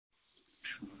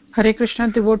Hare Krishna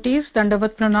devotees,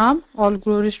 Dandavat Pranam, all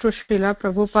glories to Srila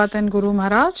Prabhupada and Guru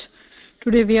Maharaj.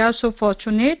 Today we are so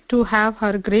fortunate to have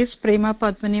Her Grace Prema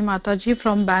Padmini Mataji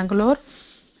from Bangalore.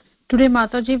 Today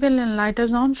Mataji will enlighten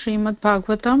us on Srimad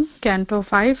Bhagavatam, Canto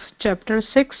 5, Chapter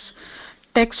 6,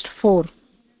 Text 4.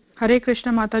 Hare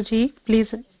Krishna Mataji,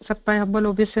 please accept my humble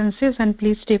obeisances and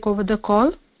please take over the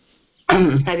call.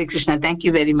 Hare Krishna, thank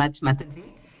you very much Mataji.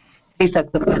 Please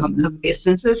accept my humble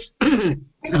obeisances.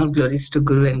 All glories to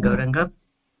Guru and Gauranga.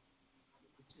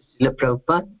 Srila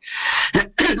Prabhupada.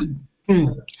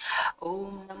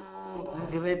 Om Namo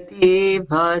Bhagavate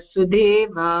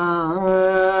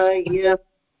Vasudevaya.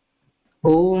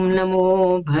 Om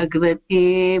Namo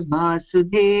Bhagavate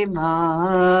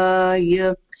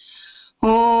Vasudevaya.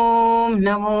 Om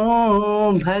Namo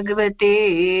Bhagavate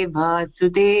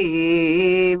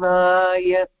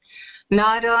Vasudevaya.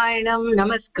 Narayanam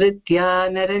Namaskritya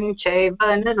Naran Chaiva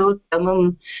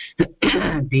Narottamam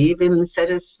Devim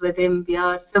Saraswatim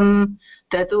Vyasam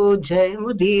Tato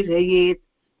Jayamudhirayet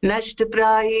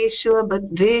Nashtaprayeshu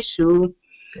Abhadreshu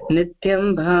Nityam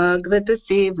Bhagavata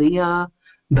Sevaya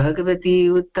Bhagavati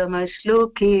Uttama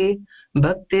Shloke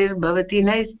Bhaktir Bhavati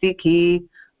Naistiki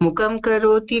Mukam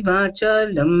Karoti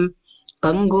Vachalam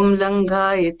Pangum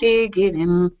Langhayate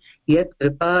Girim Yat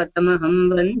Kripatamaham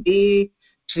Vande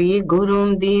Shri Gurum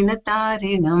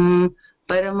Dinatarinam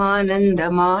Paramananda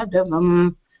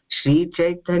Madhavam Shri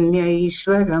Chaitanya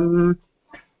Ishwaram.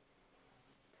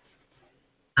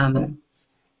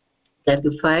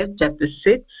 Chapter 5, Chapter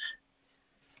 6,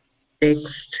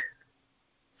 Text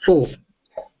 4.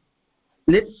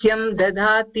 Nityam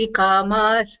dadhati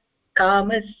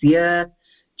kamasya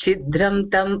chidram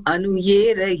tam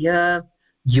anuyeraya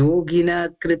yogina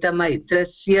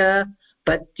kritamaitrasya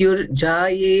patyur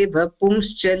jayeva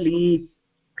pumschali.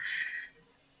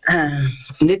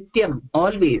 Nityam,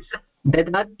 always,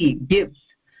 dadati, gives,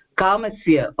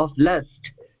 kamasya, of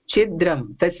lust,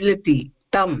 chidram, facility,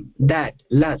 tam, that,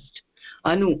 lust,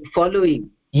 anu,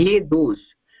 following, ye, those,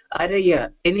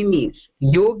 araya, enemies,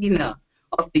 yogina,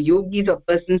 of the yogis or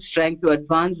persons trying to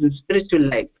advance in spiritual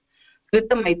life,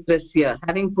 kritamaitrasya,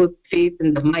 having put faith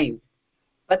in the mind,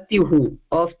 patyuhu,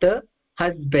 of the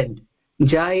husband,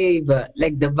 jayeva,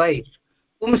 like the wife,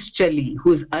 pumschali,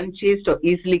 who is unchaste or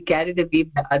easily carried away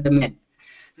by other men.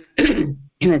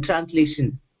 In a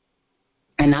translation,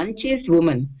 an unchaste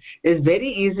woman is very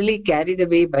easily carried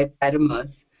away by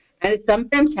paramours, and it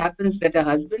sometimes happens that a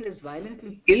husband is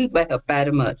violently killed by her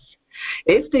paramours.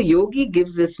 If the yogi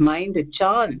gives his mind a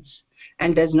chance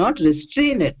and does not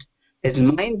restrain it, his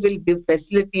mind will give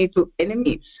facility to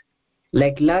enemies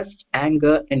like lust,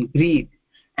 anger, and greed,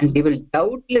 and they will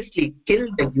doubtlessly kill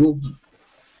the yogi.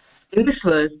 In this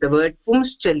verse, the word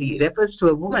pumschali refers to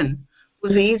a woman who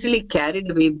is easily carried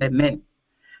away by men.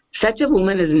 Such a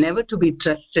woman is never to be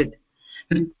trusted.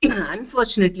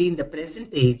 Unfortunately, in the present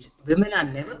age, women are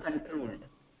never controlled.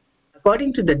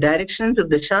 According to the directions of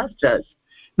the Shastras,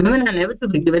 women are never to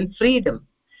be given freedom.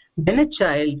 When a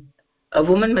child, a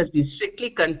woman must be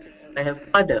strictly controlled by her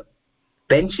father.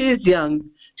 When she is young,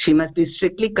 she must be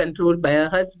strictly controlled by her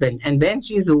husband, and when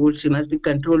she is old, she must be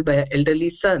controlled by her elderly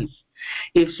sons.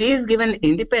 If she is given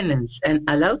independence and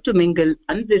allowed to mingle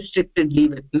unrestrictedly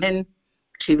with men,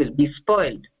 she will be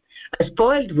spoiled. A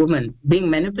spoiled woman, being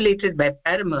manipulated by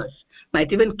paramours,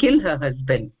 might even kill her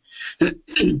husband.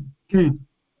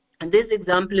 And this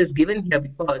example is given here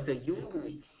because a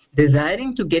yogi,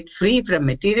 desiring to get free from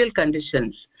material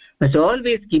conditions, must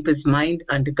always keep his mind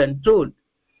under control.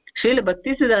 Srila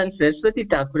Bhaktisiddhanta Saraswati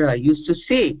Thakura used to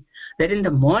say that in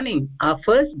the morning, our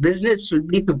first business should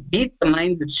be to beat the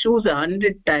mind with shoes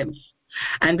 100 times,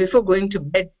 and before going to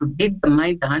bed, to beat the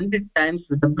mind 100 times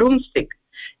with a broomstick.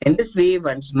 In this way,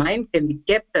 one's mind can be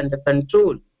kept under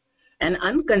control. An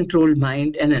uncontrolled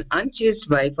mind and an unchaste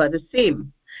wife are the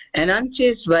same. An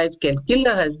unchaste wife can kill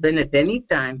her husband at any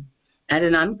time, and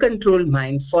an uncontrolled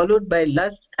mind, followed by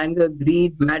lust, anger,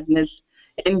 greed, madness,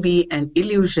 envy, and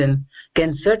illusion,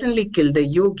 can certainly kill the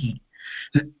yogi.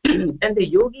 When the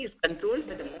yogi is controlled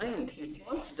by the mind, he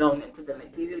falls down into the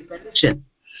material condition.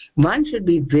 One should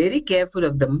be very careful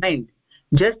of the mind,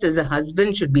 just as a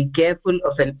husband should be careful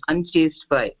of an unchaste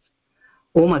wife.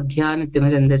 Om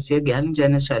Ajnana-timirandasya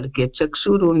Jnana-Jana-Shalakya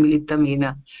Chakshurunmilitam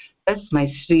Yena Tasmai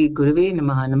Shri Gurave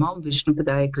Namaha. Namam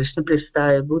Vishnupadaya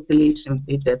Krishna-prasthaya Bhutale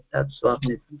Srimati Jayapataka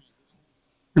Swamiti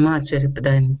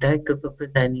Namacharya-padayani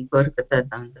Daikapa-pradayani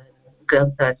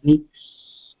Gaurkata-dandayani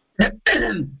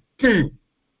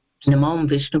Namam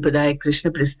Vishnupadaya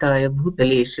Krishna-prasthaya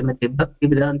Bhutale Srimati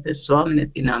Bhaktivedanta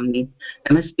Swaminati Namni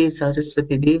Namaste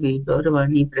Saraswati Devi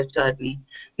Gauravani Pracharni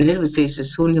Nirvishesha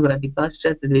Sunyavadi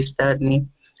Paschatadeshtarni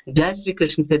Jai Shri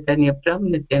Krishna Chaitanya Prabhu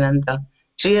Nityananda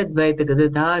Shri Advaita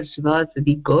Gadadhar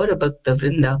Shivasadi Gaura Bhakta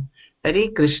Vrinda Hare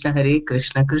Krishna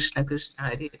Krishna Krishna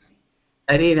Hare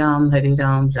Hare Ram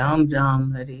Ram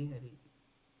Ram Hare Hare.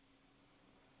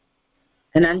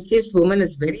 An unchaste woman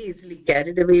is very easily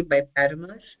carried away by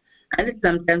paramours, and it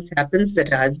sometimes happens that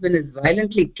her husband is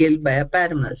violently killed by her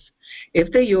paramours.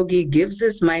 If the yogi gives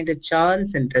his mind a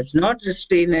chance and does not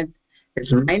restrain it,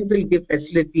 his mind will give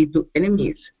facility to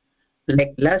enemies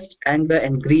like lust, anger,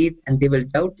 and greed, and they will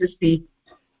doubtlessly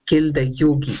kill the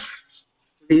yogi.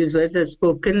 These words are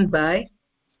spoken by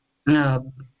uh,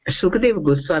 Sukadeva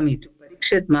Goswami to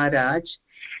Parikshit Maharaj,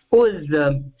 who is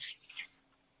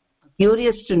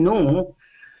curious to know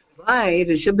why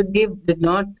Rishabhadev did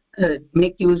not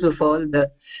make use of all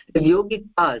the yogic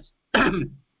powers,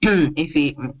 if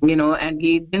he, and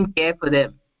he didn't care for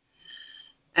them.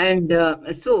 And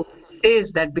so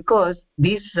says that because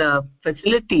these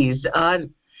facilities are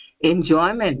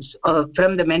enjoyments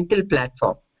from the mental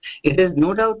platform, it is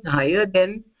no doubt higher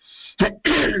than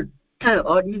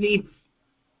ordinary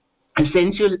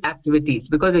sensual activities,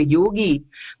 because a yogi,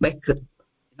 by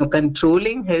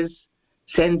controlling his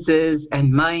senses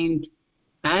and mind,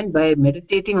 and by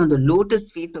meditating on the lotus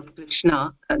feet of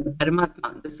Krishna, the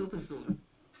Paramatma, the super soul,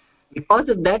 because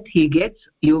of that he gets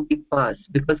yogic powers,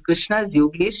 because Krishna is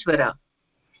Yogeshwara,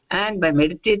 and by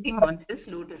meditating on his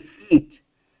lotus feet,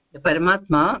 the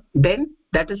Paramatma, then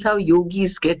that is how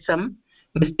yogis get some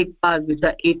mystic powers, which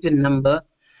are 8 in number.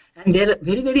 And they are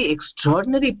very, very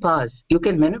extraordinary powers. You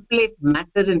can manipulate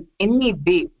matter in any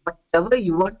way. Whatever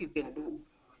you want, you can do.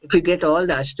 If you get all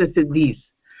the Ashtasiddhis,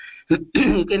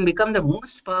 you can become the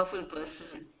most powerful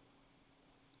person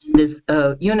in this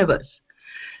universe.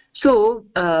 So,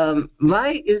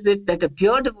 why is it that a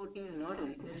pure devotee is not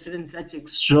interested in such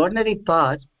extraordinary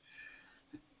powers,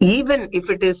 even if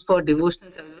it is for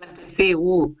devotional service? To say,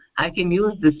 oh, I can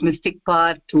use this mystic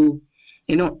power to,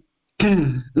 you know,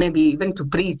 maybe even to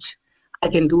preach. I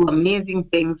can do amazing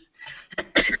things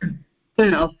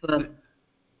of,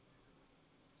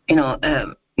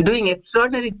 doing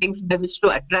extraordinary things by which to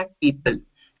attract people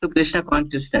to Krishna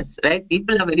consciousness, right?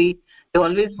 People are they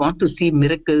always want to see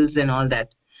miracles and all that.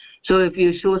 So if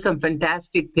you show some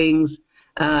fantastic things,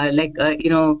 you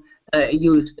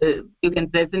can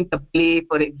present a play,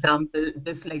 for example,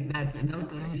 just like that,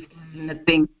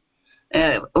 nothing.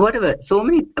 Whatever, so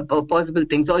many possible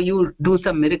things, or you do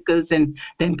some miracles and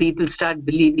then people start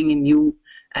believing in you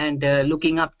and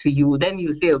looking up to you, then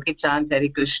you say, okay, chant Hare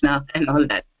Krishna and all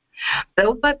that.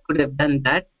 Prabhupada could have done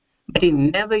that, but he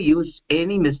never used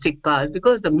any mystic powers,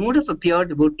 because the mood of a pure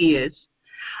devotee is,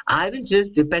 I will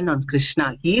just depend on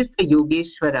Krishna. He is the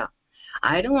Yogeshwara.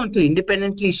 I don't want to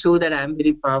independently show that I am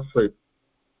very powerful.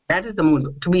 That is the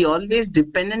mood, to be always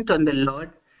dependent on the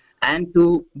Lord and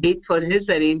to wait for his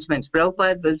arrangements.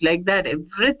 Prabhupada was like that.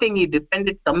 Everything he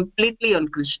depended completely on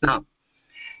Krishna.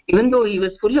 Even though he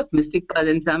was full of mystic powers,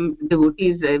 and some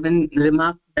devotees even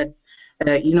remarked that,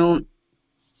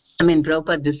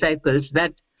 Prabhupada disciples,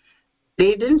 that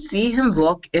they didn't see him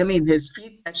walk. His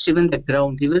feet touched even the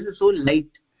ground. He was so light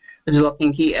was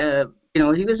walking. He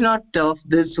was not of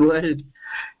this world.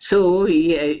 So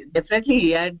he definitely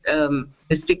he had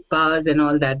mystic powers and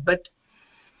all that, but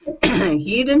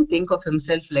he didn't think of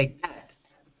himself like that.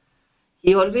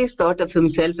 He always thought of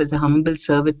himself as a humble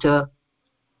servitor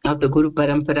of the Guru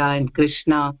Parampara and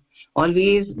Krishna,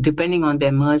 always depending on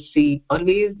their mercy,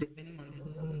 always depending on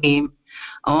their name,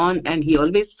 and he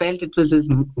always felt it was his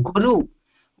Guru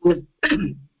who was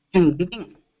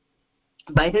giving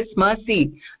by his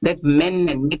mercy that men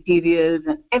and materials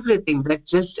and everything, that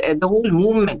just the whole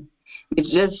movement, it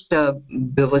just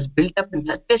was built up in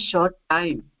such a short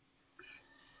time.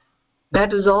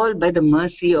 That was all by the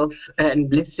mercy of and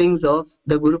blessings of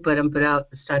the Guru Parampara,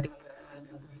 starting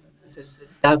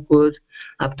Thakur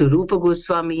up to Rupa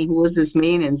Goswami, who was his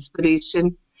main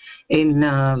inspiration in,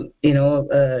 he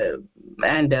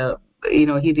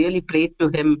really prayed to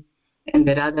him in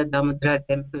the Radha Damodara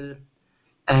temple,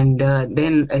 and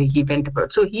then he went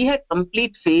abroad. So he had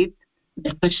complete faith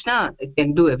that Krishna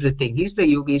can do everything. He's the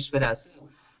Yogeshwara.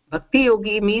 Bhakti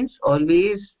Yogi means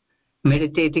always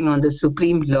meditating on the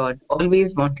Supreme Lord,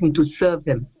 always wanting to serve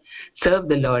Him, serve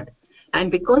the Lord. And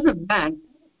because of that,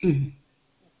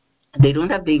 they don't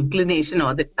have the inclination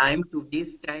or the time to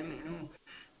waste time,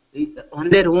 on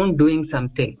their own doing some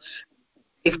things.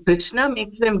 If Krishna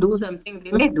makes them do something,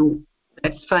 they may do.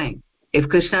 That's fine. If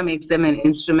Krishna makes them an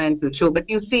instrument to show. But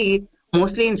you see,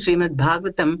 mostly in Srimad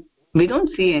Bhagavatam, we don't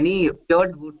see any pure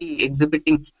devotee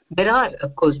exhibiting. There are,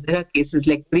 of course, there are cases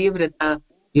like Priyavrata,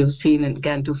 you've seen in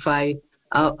Canto 5,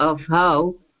 of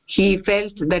how he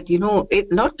felt that,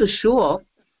 not to show off,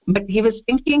 But he was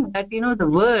thinking that, the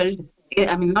world,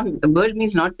 I mean, not the world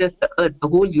means not just the earth, the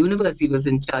whole universe he was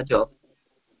in charge of.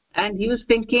 And he was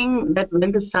thinking that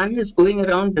when the sun is going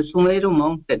around the Sumeru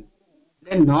mountain,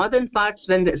 the northern parts,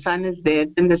 when the sun is there,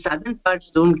 then the southern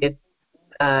parts don't get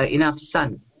enough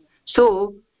sun.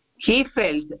 So he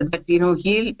felt that, he'll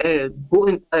go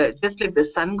in, just like the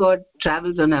sun god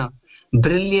travels on a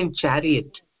brilliant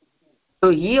chariot. So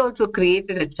he also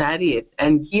created a chariot,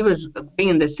 and he was being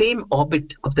in the same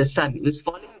orbit of the sun. He was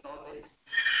following the orbit,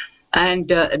 and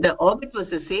the orbit was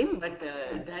the same, but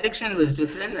direction was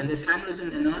different. And the sun was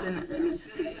in the northern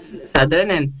hemisphere,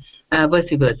 southern, and vice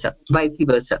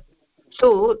versa.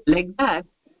 So like that,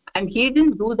 and he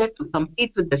didn't do that to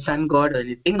compete with the sun god or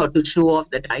anything, or to show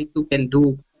off that I too can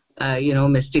do,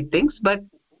 mystic things. But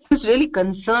he was really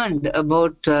concerned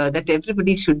about that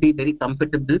everybody should be very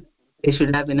comfortable. They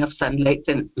should have enough sunlight,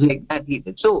 and like that he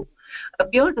did. So a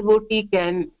pure devotee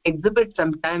can exhibit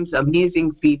sometimes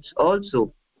amazing feats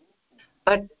also,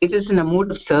 but it is in a mood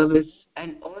of service,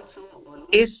 and also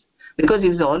always, because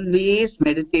he's always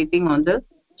meditating on the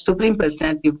Supreme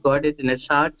Personality of Godhead in his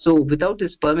heart. So without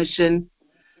his permission,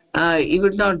 he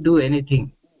would not do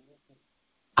anything.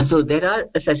 So there are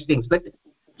such things, but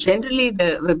generally,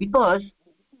 because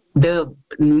the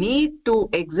need to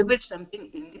exhibit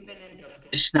something independent of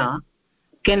Krishna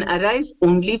can arise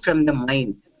only from the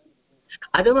mind.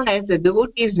 Otherwise, the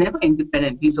devotee is never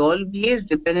independent. He's always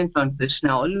dependent on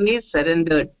Krishna, always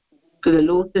surrendered to the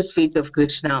lotus feet of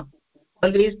Krishna,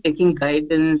 always taking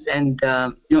guidance and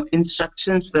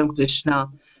instructions from Krishna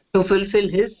to fulfill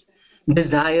his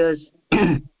desires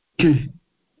and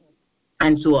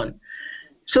so on.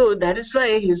 So that is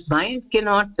why his mind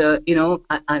cannot,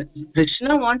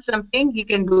 Krishna wants something, he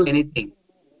can do anything.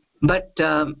 But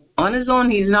on his own,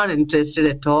 he's not interested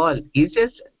at all. He's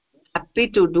just happy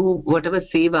to do whatever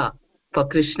seva for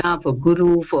Krishna, for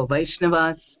Guru, for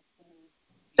Vaishnavas.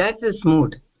 That's his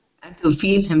mood. And to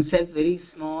feel himself very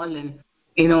small and,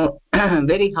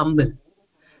 very humble.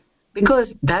 Because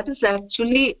that is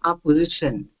actually our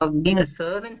position of being a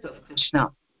servant of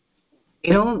Krishna.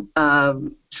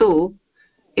 So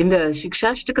in the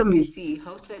Shikshashtakam, we see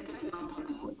how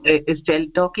Chaitanya is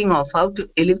talking of how to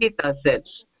elevate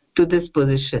ourselves to this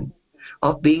position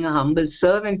of being a humble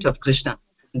servant of Krishna.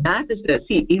 That is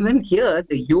even here,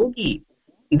 the yogi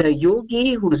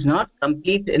who is not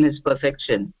complete in his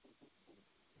perfection,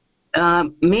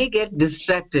 may get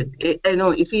distracted.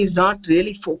 If he is not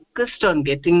really focused on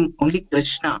getting only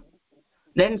Krishna,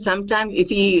 then sometimes if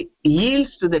he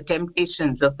yields to the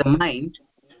temptations of the mind,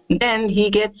 then he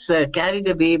gets carried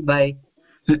away by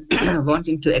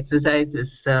wanting to exercise this,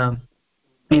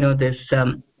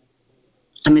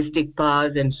 mystic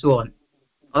powers and so on,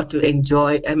 or to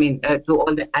enjoy, to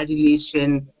all the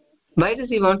adulation. Why does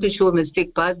he want to show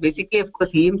mystic powers? Basically, of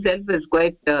course, he himself is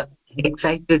quite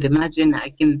excited. Imagine I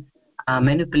can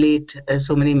manipulate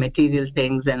so many material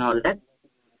things and all that.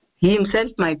 He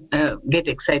himself might get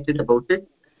excited about it,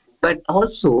 but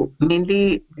also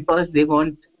mainly because they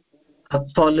want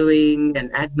following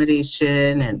and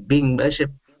admiration and being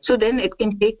worshipped. So then it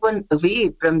can take one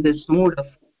away from this mood of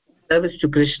service to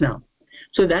Krishna.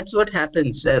 So that's what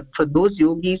happens for those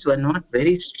yogis who are not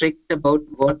very strict about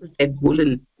what is their goal,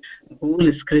 and goal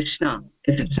is Krishna.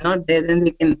 If it's not there, then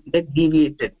they can get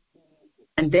deviated.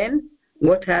 And then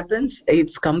what happens?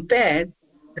 It's compared.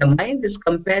 The mind is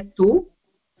compared to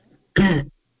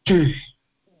an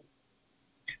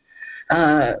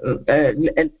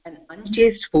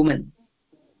unchaste woman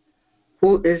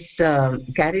who is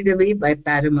carried away by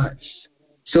paramours.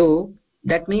 So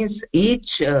that means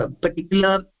each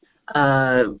particular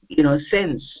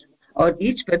sense, or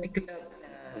each particular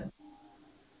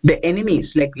the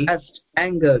enemies like lust,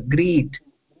 anger, greed,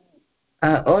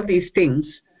 all these things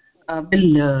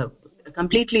will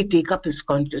completely take up his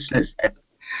consciousness.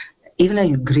 Even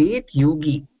a great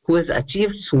yogi who has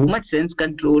achieved so much sense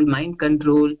control, mind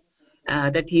control,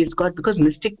 that he has got, because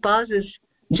mystic powers is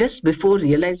just before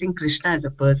realizing Krishna as a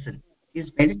person. He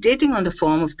is meditating on the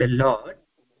form of the Lord,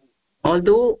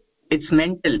 although it's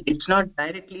mental, it's not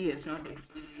directly, it's not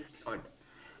experienced Lord.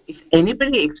 If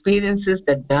anybody experiences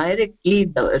that directly,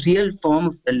 the real form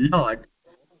of the Lord,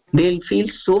 they'll feel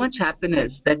so much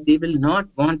happiness that they will not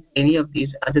want any of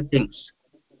these other things.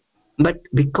 But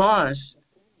because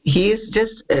he is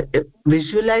just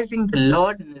visualizing the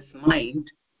Lord in his mind,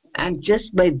 and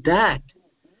just by that,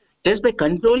 just by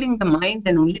controlling the mind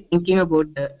and only thinking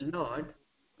about the Lord,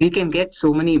 we can get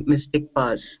so many mystic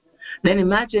powers. Then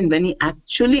imagine when he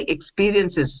actually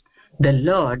experiences the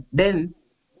Lord, then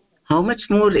how much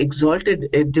more exalted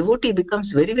a devotee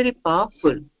becomes, very, very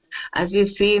powerful, as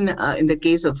we've seen in the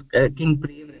case of King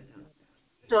Priyavrata.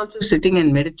 also sitting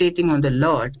and meditating on the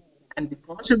Lord, and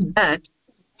because of that,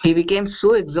 he became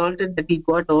so exalted that he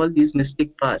got all these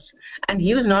mystic powers. And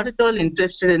he was not at all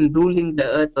interested in ruling the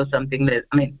earth or something like,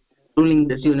 ruling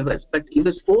this universe, but he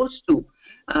was forced to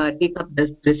take up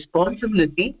this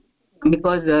responsibility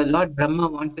because Lord Brahma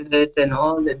wanted it and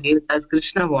all the Devatas,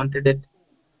 Krishna wanted it.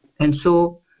 And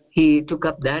so he took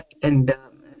up that. And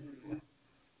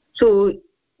so,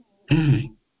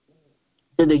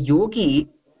 so the yogi,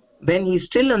 when he's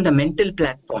still on the mental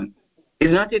platform,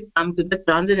 is not yet come to the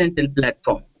transcendental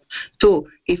platform. So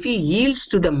if he yields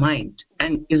to the mind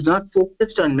and is not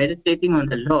focused on meditating on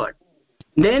the Lord,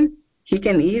 then he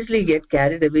can easily get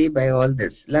carried away by all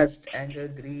this lust, anger,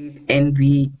 greed,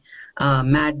 envy,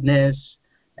 madness,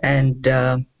 and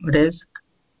what else?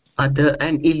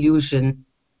 And illusion,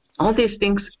 all these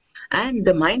things. And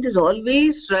the mind is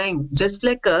always trying, just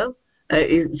like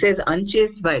it says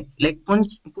unchaste wife, like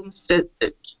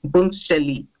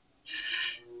Punchali.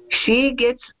 She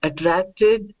gets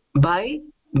attracted by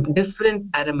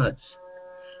different parameters.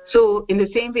 So in the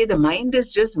same way, the mind is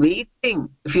just waiting.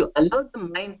 If you allow the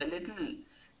mind a little,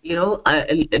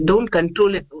 don't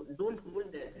control it, don't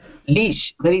hold the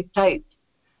leash very tight,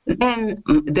 then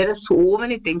there are so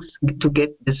many things to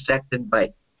get distracted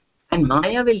by. And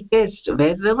Maya will test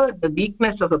wherever the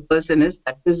weakness of a person is,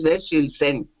 that is where she'll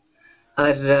send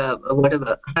her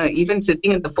whatever. Even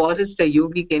sitting in the forest, a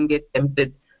yogi can get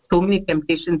tempted. So many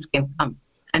temptations can come.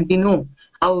 And we know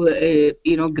how,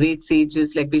 great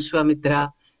sages like Vishwamitra,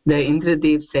 the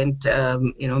Indradev sent,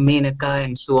 Menaka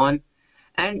and so on.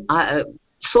 And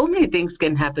so many things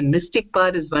can happen. Mystic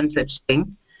power is one such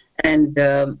thing. And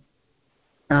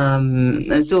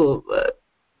so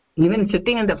even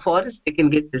sitting in the forest, they can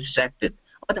get distracted.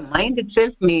 Or the mind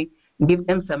itself may give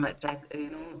them some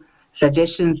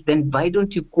suggestions. Then why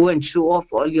don't you go and show off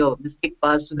all your mystic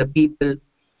powers to the people?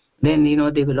 Then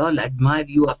they will all admire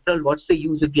you. After all, what's the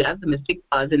use if you have the mystic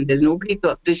powers and there's nobody to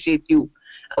appreciate you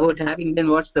about having? Then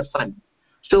what's the fun?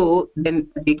 So then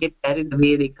they get carried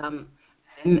away. They come.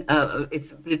 And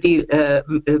it's pretty.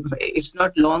 It's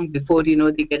not long before they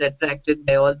get attracted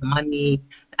by all the money,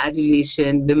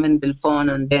 adulation. Women will fawn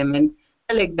on them, and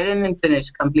like then and finish,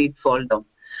 complete fall down.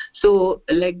 So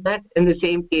like that, in the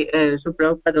same case, so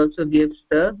Prabhupada also gives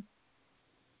the.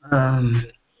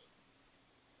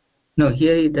 No,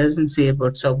 here he doesn't say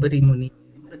about Saubhari Muni.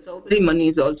 But Saubhari Muni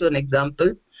is also an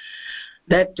example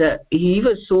that he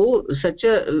was such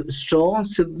a strong,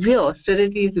 severe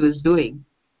austerities he was doing.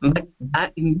 But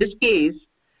in this case,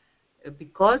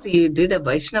 because he did a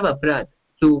Vaishnava aparadh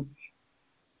to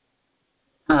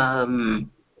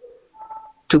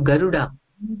Garuda,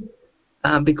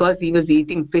 because he was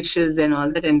eating fishes and all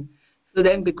that, and so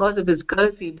then because of his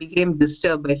curse, he became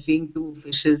disturbed by seeing two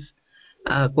fishes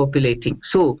copulating.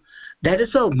 So that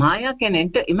is how Maya can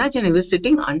enter. Imagine he was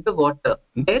sitting underwater.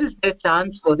 Where is there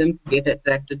chance for them to get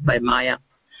attracted by Maya?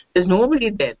 There's nobody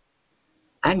there.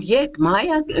 And yet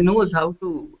Maya knows how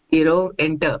to,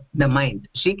 enter the mind.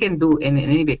 She can do in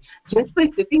any way. Just by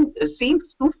sitting, seeing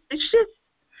two fishes.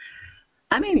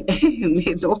 I mean,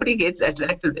 nobody gets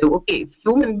attracted. Okay, if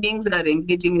human beings are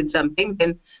engaging in something,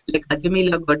 then like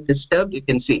Ajamila got disturbed, you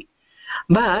can see.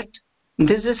 But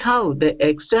this is how the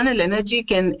external energy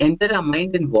can enter our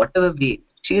mind in whatever way.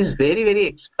 She is very, very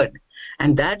expert.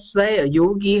 And that's why a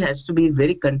yogi has to be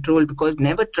very controlled, because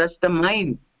never trust the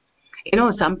mind.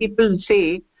 Some people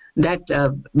say that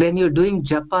when you're doing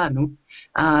japa,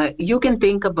 you can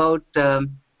think about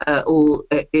something. I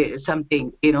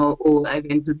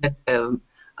went to that.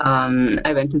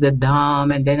 I went to the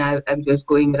dham, and then I'm just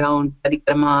going around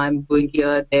parikrama. I'm going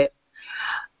here, there.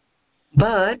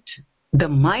 But the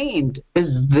mind is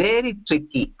very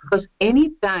tricky, because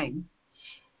any time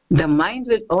the mind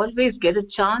will always get a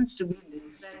chance to be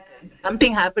distracted.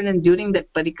 Something happened, and during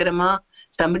that parikrama,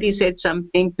 somebody said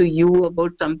something to you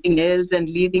about something else, and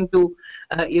leading to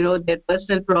their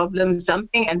personal problems,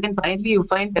 something, and then finally you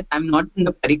find that I'm not in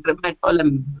the parikrama at all,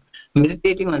 I'm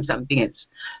meditating on something else.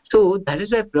 So that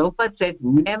is why Prabhupada said,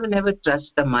 never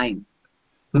trust the mind.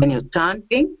 When you're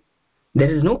chanting,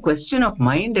 there is no question of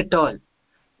mind at all.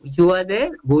 You are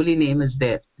there, holy name is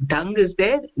there, tongue is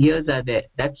there, ears are there,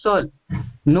 that's all.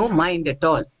 No mind at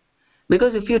all.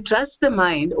 Because if you trust the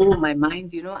mind, my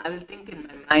mind, I will think in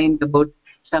my mind about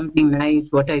something nice,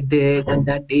 what I did, and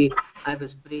that day I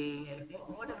was praying, and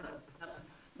whatever.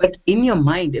 But in your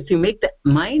mind, if you make the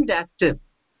mind active,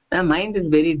 the mind is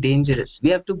very dangerous.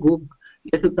 We have to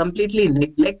completely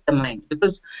neglect the mind,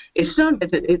 because it's not,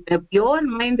 a pure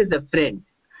mind is a friend.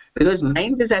 Because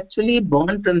mind is actually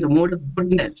born from the mode of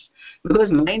goodness.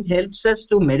 Because mind helps us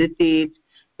to meditate,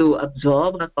 to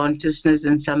absorb our consciousness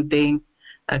in something,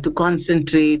 to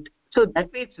concentrate. So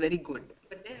that way it's very good.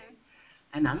 But then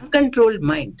an uncontrolled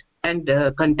mind and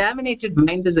contaminated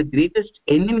mind is the greatest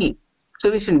enemy.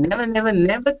 So we should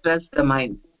never trust the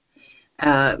mind.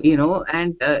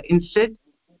 And instead,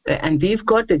 and we've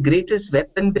got the greatest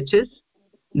weapon, which is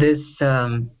this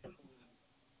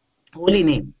holy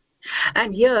name.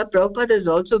 And here Prabhupada is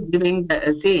also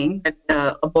saying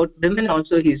that about women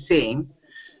also he's saying,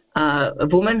 a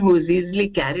woman who is easily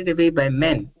carried away by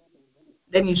men,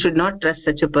 then you should not trust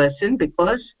such a person,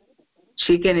 because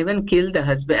she can even kill the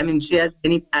husband. I mean, she has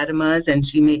many paramas and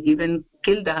she may even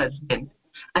kill the husband.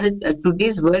 And in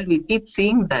today's world, we keep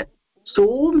seeing that.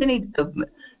 So many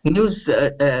news,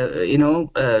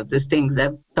 these things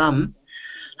have come.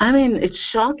 I mean, it's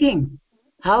shocking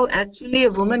how actually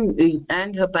a woman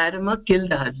and her parama kill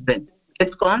the husband.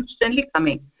 It's constantly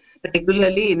coming,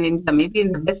 particularly in India. Maybe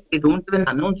in the West, they don't even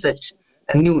announce such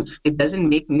news. It doesn't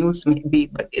make news, maybe,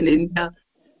 but in India,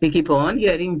 we keep on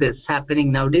hearing this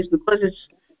happening nowadays, because it's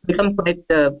become quite.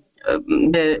 The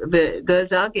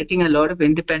girls are getting a lot of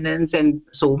independence, and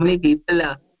so many people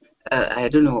are. I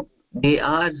don't know. They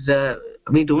are.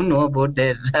 We don't know about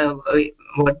their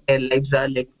what their lives are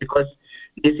like, because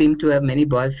they seem to have many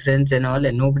boyfriends and all,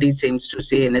 and nobody seems to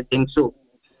say anything. So,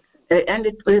 and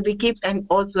we keep, and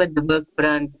also at the work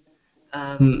front,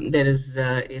 there is,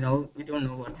 we don't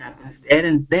know what happens there.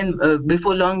 And then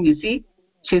before long, you see,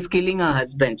 she's killing her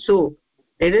husband. So,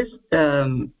 it is,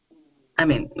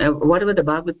 whatever the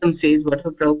Bhagavatam says,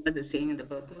 whatever Prabhupada is saying in the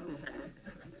Bhagavatam.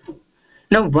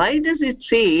 Now, why does it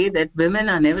say that women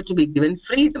are never to be given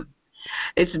freedom?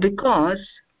 It's because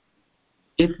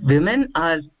if women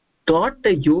are taught the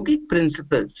yogic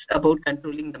principles about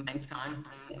controlling the mind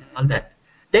and all that,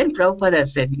 then Prabhupada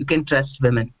said you can trust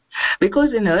women.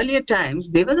 Because in earlier times,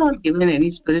 they were not given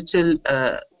any spiritual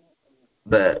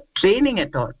training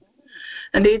at all.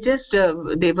 And they just,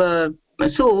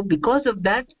 so because of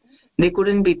that, they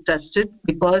couldn't be trusted,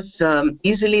 because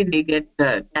easily they get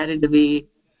carried away.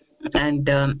 And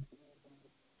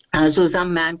so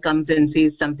some man comes and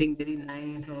says something very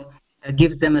nice, or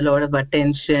gives them a lot of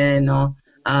attention, or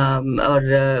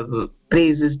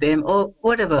praises them, or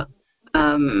whatever,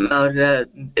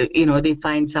 they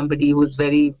find somebody who's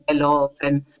very well off,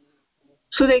 and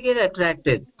so they get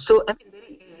attracted. So I mean,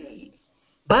 very easily.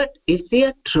 But if they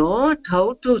are taught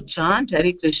how to chant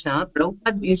Hare Krishna,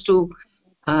 Prabhupada used to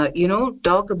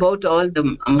talk about all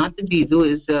the Mataji, who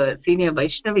is senior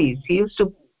Vaishnavis. He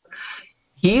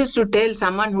used to tell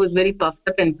someone who was very puffed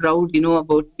up and proud,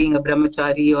 about being a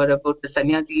brahmachari or about the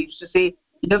sannyasi. He used to say,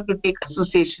 you have to take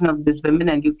association of these women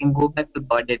and you can go back to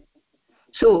Godhead.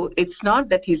 So it's not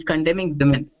that he's condemning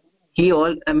women.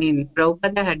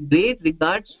 Prabhupada had great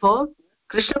regards for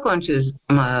Krishna conscious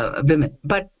women.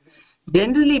 But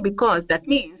generally, because that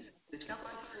means Krishna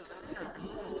conscious women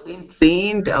have been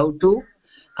trained how to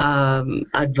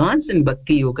advance in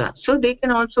bhakti yoga, so they can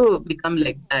also become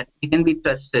like that. They can be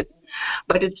trusted.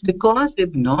 But it's because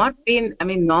they've not been.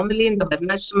 Normally in the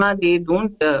varnashrama, they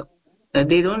don't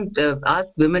ask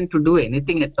women to do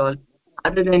anything at all,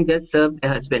 other than just serve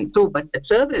their husband. So, but the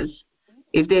service,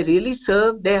 if they really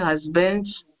serve their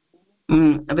husbands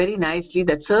very nicely,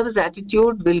 that service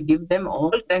attitude will give them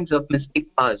all kinds of mystic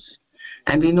powers.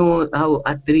 And we know how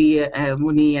Atri,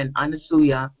 Muni, and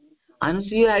Anasuya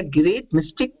had great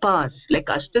mystic powers, like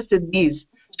Ashtasiddhis.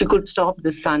 She could stop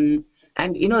the sun.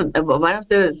 And one of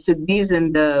the siddhis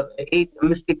in the 8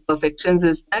 mystic perfections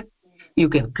is that you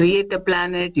can create a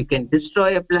planet, you can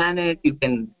destroy a planet, you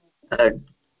can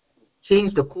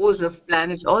change the course of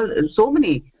planets. So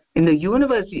many in the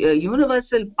universe,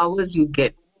 universal powers you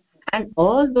get. And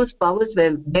all those powers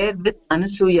were there with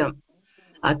Anasuya,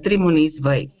 Atri Muni's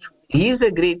wife. He is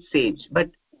a great sage, but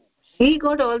he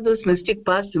got all those mystic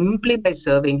powers simply by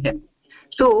serving him.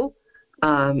 So,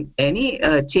 any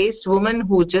chaste woman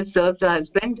who just serves her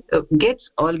husband gets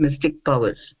all mystic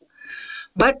powers.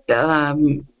 But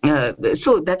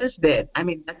so that is there.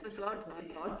 That was what I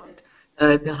thought,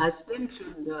 that the husband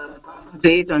should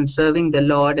concentrate on serving the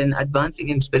Lord and advancing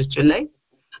in spiritual life.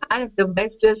 And if the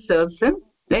wife just serves him,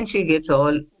 then she gets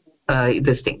all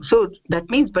this thing. So that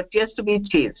means, but she has to be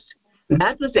chaste.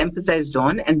 That was emphasized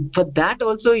on, and for that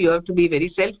also you have to be very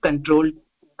self-controlled.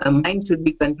 Mind should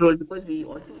be controlled, because we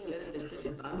also hear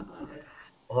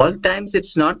all times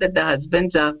it's not that the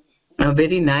husbands are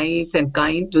very nice and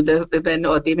kind to the women,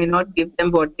 or they may not give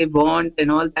them what they want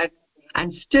and all that.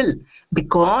 And still,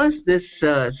 because this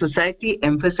society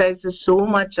emphasizes so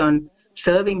much on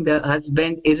serving the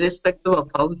husband, irrespective of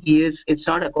how he is, it's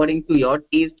not according to your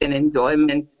taste and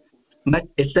enjoyment, but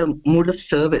it's a mood of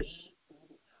service.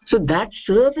 So that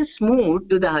service mood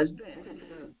to the husband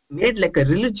made like a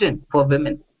religion for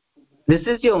women. This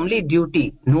is your only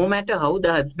duty, no matter how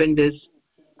the husband is,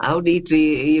 how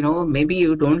maybe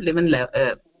you don't even,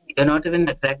 you're not even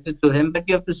attracted to him, but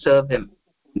you have to serve him.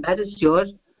 That is your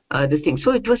this thing.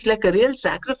 So it was like a real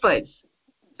sacrifice.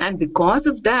 And because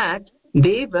of that,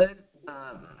 they were,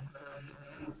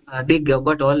 they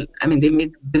got all, I mean, they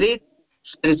made great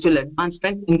spiritual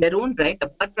advancement in their own right,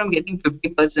 apart from getting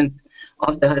 50%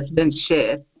 of the husband's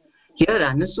share. Here,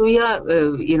 Anasuya,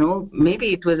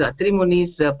 maybe it was Atri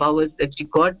Muni's powers that she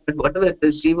got, but whatever it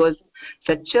is, she was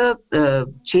such a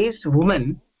chaste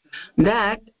woman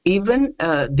that even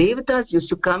Devatas used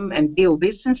to come and pay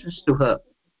obeisances to her.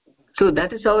 So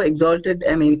that is how exalted,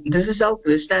 I mean, this is how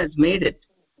Krishna has made it,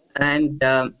 and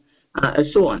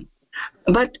so on.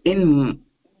 But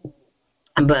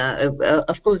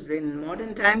of course, in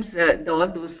modern times, all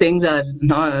those things are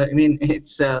not, I mean,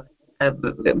 it's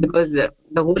because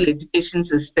the whole education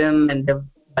system and the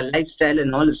lifestyle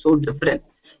and all is so different.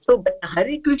 So, but the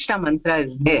Hare Krishna mantra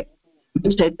is there.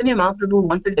 When Chaitanya Mahaprabhu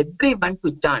wanted everyone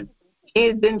to chant,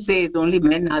 he didn't say it's only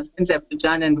men, husbands have to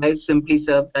chant and wives simply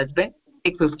serve husband,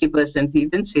 take 50%. He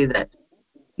didn't say that.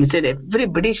 He said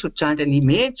everybody should chant, and he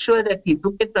made sure that he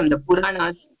took it from the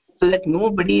Puranas so that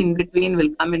nobody in between will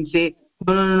come and say,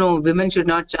 no, women should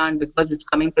not chant because it's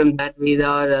coming from that Veda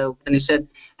or Upanishad,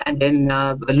 and then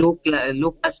low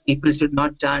class people should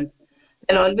not chant.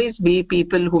 There will always be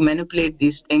people who manipulate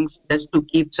these things just to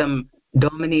keep some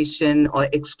domination or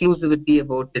exclusivity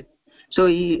about it. So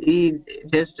he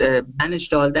just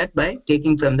banished all that by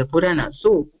taking from the Puranas.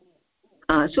 So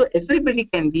everybody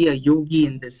can be a yogi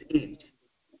in this age.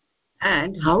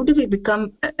 And how do we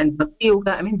become, and Bhakti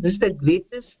Yoga, I mean, this is the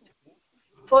greatest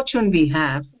fortune we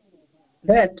have,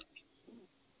 that,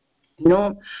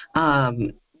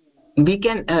 we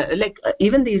can,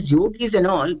 even these yogis and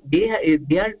all, they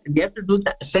have to do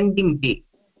the ascending way.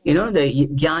 The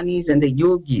jnanis and the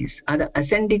yogis are the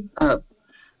ascending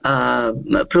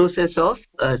process of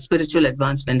spiritual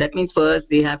advancement. That means first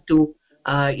they have to,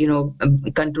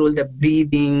 control the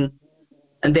breathing,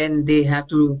 and then they have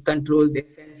to control their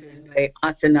senses by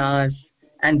asanas,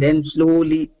 and then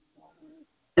slowly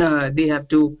they have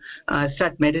to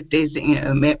start meditating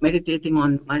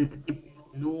on one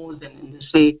nose, and in this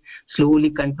way slowly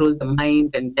control the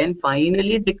mind, and then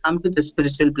finally they come to the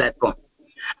spiritual platform.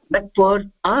 But for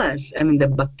us, I mean, the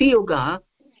Bhakti Yoga,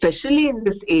 especially in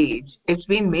this age, it's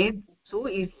been made so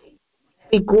easy.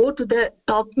 We go to the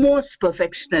topmost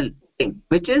perfectional thing,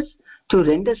 which is to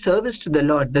render service to the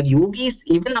Lord. The yogis,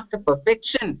 even after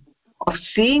perfection of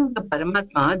seeing the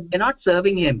Paramatma, they're not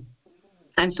serving him.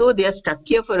 And so they are stuck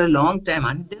here for a long time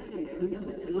until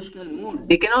the devotional mood.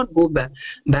 They cannot go back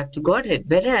to Godhead.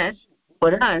 Whereas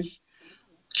for us,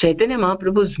 Chaitanya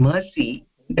Mahaprabhu's mercy,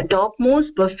 the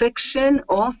topmost perfection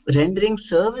of rendering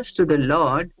service to the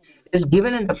Lord is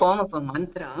given in the form of a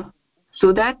mantra,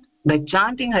 so that by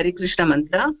chanting Hare Krishna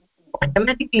mantra,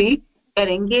 automatically they are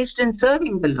engaged in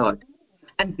serving the Lord.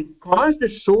 And because the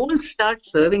soul starts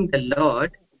serving the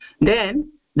Lord,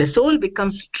 then the soul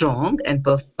becomes strong, and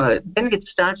then it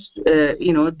starts,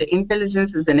 the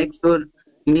intelligence is the next door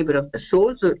neighbor of the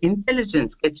soul. So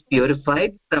intelligence gets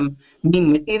purified from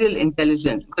being material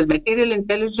intelligence, because material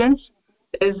intelligence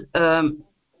is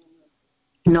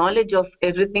knowledge of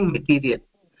everything material,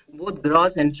 both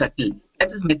gross and subtle.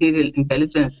 That is material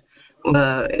intelligence.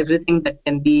 Everything that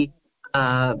can be,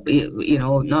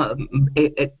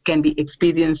 it can be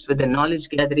experienced with the knowledge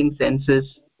gathering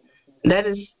senses. That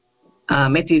is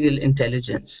material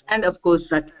intelligence. And of course,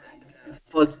 that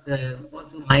also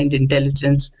mind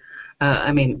intelligence.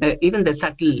 Even the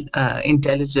subtle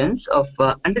intelligence of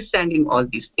understanding all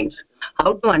these things.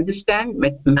 How to understand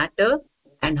matter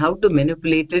and how to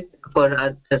manipulate it for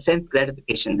our sense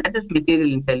gratification. That is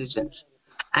material intelligence.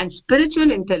 And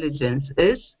spiritual intelligence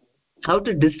is how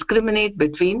to discriminate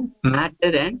between matter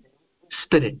and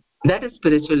spirit. That is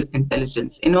spiritual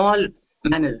intelligence in all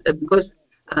manners, because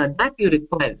that you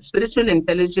require. Spiritual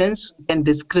intelligence can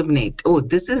discriminate. Oh,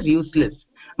 this is useless.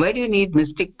 Why do you need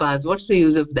mystic paths? What's the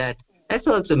use of that? That's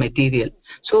also material.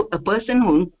 So a person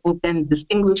who can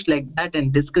distinguish like that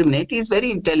and discriminate is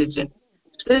very intelligent.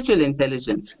 Spiritual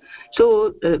intelligence.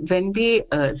 So when we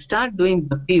start doing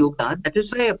Bhakti Yoga, that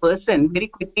is why a person very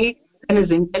quickly, when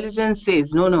his intelligence says,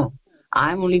 no,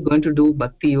 I'm only going to do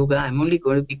Bhakti Yoga, I'm only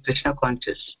going to be Krishna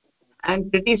conscious.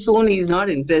 And pretty soon he is not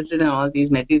interested in all these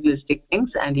materialistic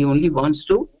things, and he only wants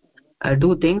to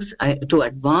do things to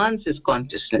advance his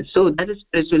consciousness. So that is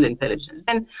spiritual intelligence.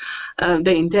 And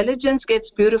the intelligence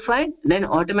gets purified, then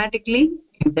automatically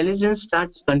intelligence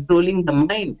starts controlling the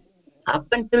mind. Up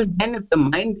until then, if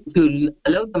you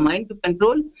allow the mind to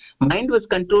control, mind was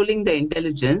controlling the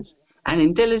intelligence, and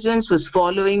intelligence was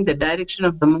following the direction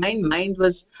of the mind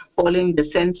was following the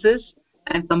senses,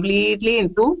 and completely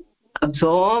into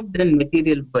absorbed in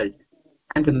material world.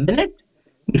 And the minute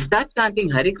you start chanting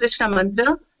Hare Krishna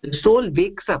mantra, the soul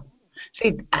wakes up.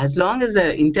 See, as long as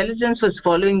the intelligence was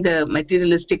following the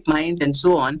materialistic mind and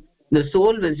so on, the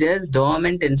soul was just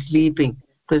dormant and sleeping.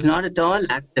 It was not at all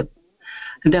active.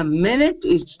 The minute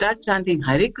you start chanting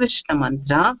Hare Krishna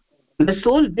mantra, the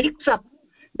soul wakes up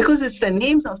because it's the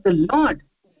names of the Lord.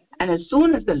 And as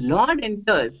soon as the Lord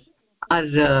enters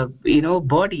our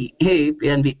body,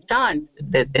 and we chant,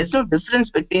 there's no difference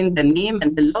between the name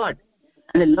and the Lord.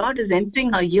 And the Lord is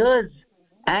entering our ears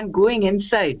and going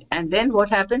inside. And then what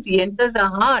happens? He enters our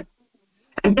heart.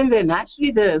 And then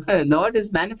naturally the Lord is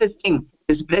manifesting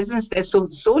His presence there. So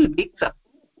the soul wakes up.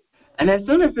 And as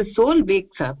soon as the soul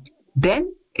wakes up,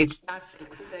 then it starts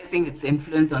exercising its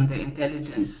influence on the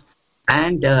intelligence.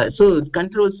 And so it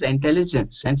controls the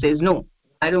intelligence and says, no,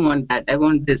 I don't want that. I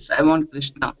want this. I want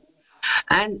Krishna.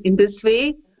 And in this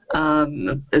way,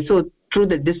 so through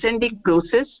the descending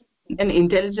process, then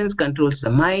intelligence controls the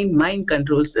mind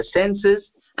controls the senses,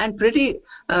 and very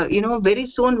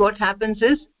soon what happens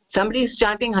is somebody is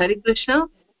chanting Hare Krishna,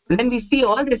 then we see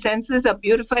all the senses are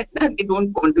purified and they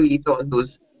don't want to eat all those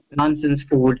nonsense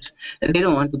foods. They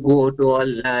don't want to go to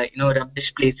all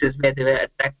rubbish places where they were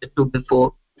attracted to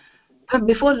before. But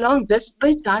before long, just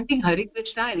by chanting Hare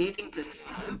Krishna and eating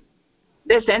Krishna,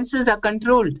 their senses are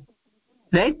controlled.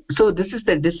 Right? So this is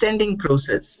the descending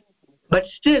process. But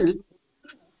still,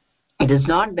 it is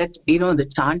not that,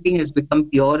 the chanting has become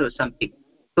pure or something.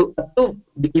 So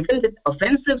even with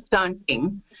offensive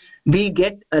chanting, we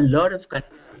get a lot of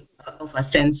control of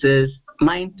our senses,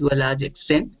 mind to a large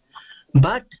extent.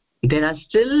 But there are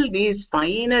still these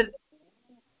finer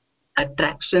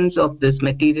attractions of this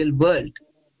material world,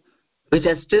 which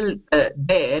are still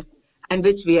there and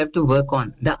which we have to work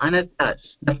on. The anarthas,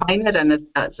 the finer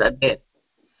anarthas are there.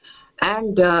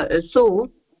 And so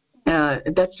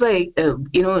that's why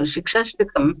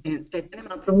Shikshashtakam, Chaitanya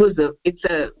Mahaprabhu's, it's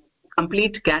a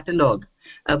complete catalogue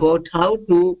about how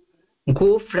to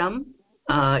go from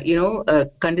a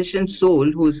conditioned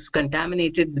soul who's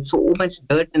contaminated with so much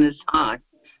dirt in his heart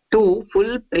to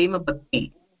full prema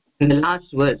bhakti in the last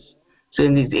verse. So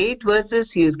in these 8 verses,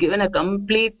 he is given a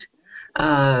complete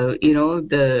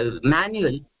the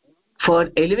manual for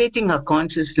elevating our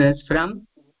consciousness from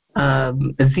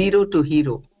zero to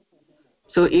hero.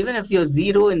 So even if you're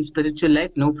zero in spiritual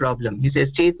life, no problem. He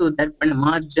says, Chetu Darpana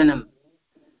Marjanam.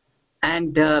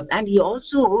 And he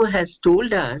also has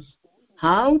told us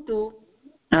how to,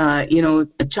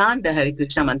 chant the Hare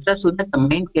Krishna mantra so that the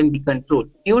mind can be controlled.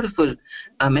 Beautiful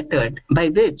method by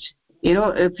which,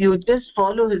 if you just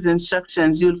follow his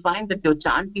instructions, you'll find that your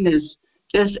chanting is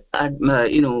just,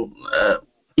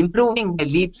 improving by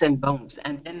leaps and bounds.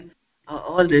 And then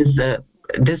all this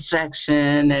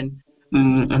distraction and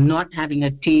not having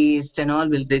a taste and all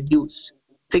will reduce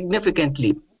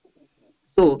significantly.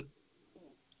 So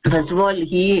first of all,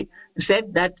 he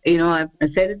said that, I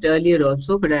said it earlier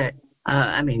also, but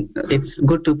it's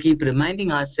good to keep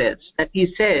reminding ourselves that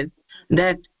he said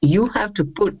that you have to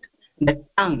put the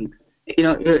tongue,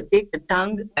 take the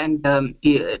tongue and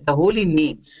the holy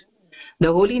names.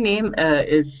 The holy name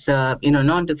is,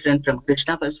 not different from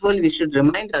Krishna. First of all, we should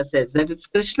remind ourselves that it's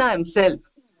Krishna himself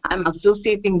I'm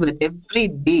associating with every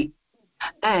day.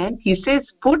 And he says,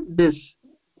 put this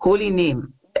holy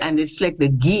name, and it's like the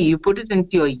ghee, you put it into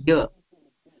your ear,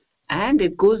 and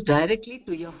it goes directly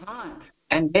to your heart.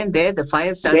 And then there the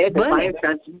fire starts burning.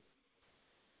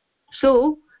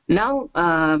 So now,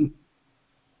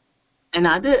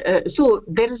 so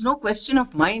there is no question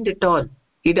of mind at all.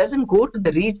 He doesn't go to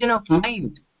the region of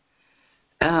mind.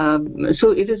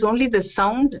 So it is only the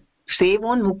sound,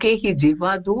 Sevon Mukehi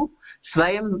Jivadu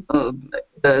Swayam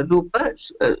Rupa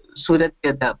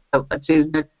Suratyada. It says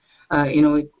that,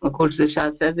 it quotes the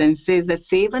Shastras and says that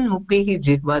Sevan Mukehi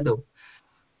Jivadu.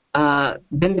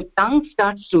 Then the tongue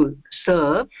starts to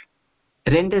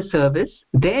render service.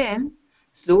 Then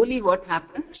slowly what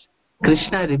happens?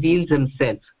 Krishna reveals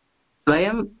himself.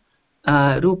 Swayam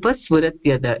Rupa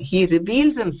Svaratyada. He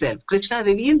reveals himself. Krishna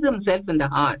reveals himself in the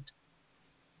heart.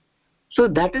 So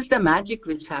that is the magic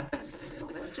which happens. It's a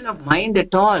question of mind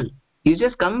at all. You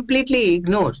just completely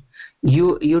ignore.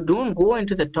 You don't go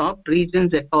into the top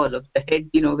regions at all of the head,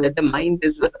 where the mind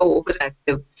is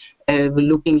overactive,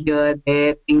 looking here,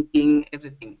 there, thinking,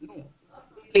 everything. No,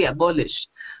 completely abolish.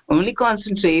 Only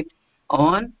concentrate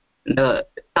on the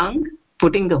tongue,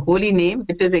 putting the holy name,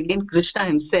 which is again Krishna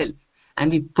himself,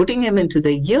 and we putting him into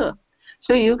the ear.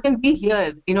 So you can be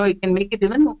here, you can make it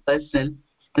even more personal,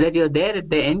 that you're there at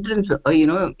the entrance, or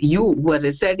you who are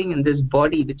residing in this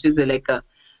body, which is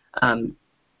um,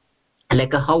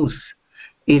 like a house,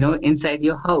 inside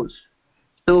your house.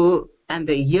 So, and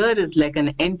the ear is like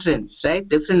an entrance, right?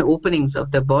 Different openings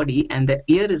of the body, and the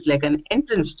ear is like an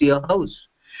entrance to your house.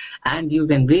 And you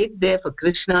can wait there for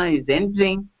Krishna is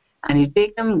entering, and you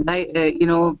take him by,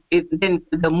 then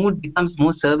the mood becomes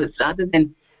more service rather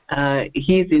than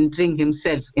he is entering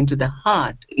himself into the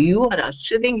heart. You are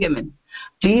ushering him in.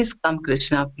 Please come,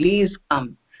 Krishna. Please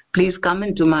come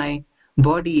into my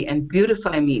body and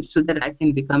purify me so that I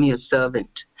can become your servant.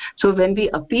 So when we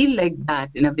appeal like that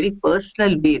in a very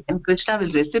personal way, then Krishna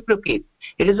will reciprocate.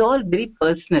 It is all very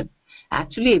personal.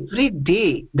 Actually, every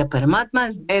day the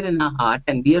Paramatma is there in our heart,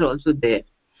 and we are also there.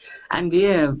 And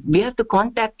we have to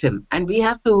contact him, and we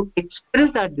have to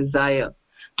express our desire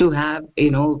to have,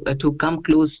 to come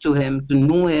close to him, to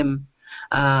know him,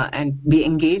 and be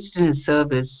engaged in his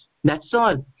service. That's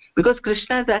all. Because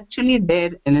Krishna is actually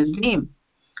there in his name.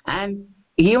 And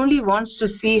he only wants to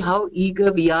see how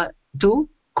eager we are to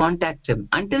contact him.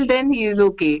 Until then, he is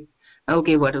okay.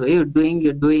 Okay, whatever you're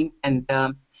doing, and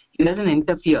he doesn't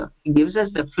interfere. He gives us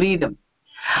the freedom.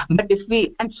 But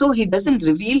and so he doesn't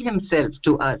reveal himself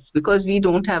to us because we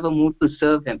don't have a mood to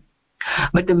serve him.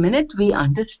 But the minute we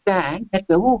understand that,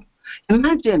 oh,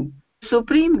 imagine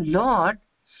Supreme Lord,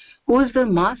 who is the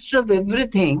master of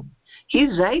everything, he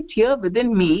is right here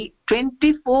within me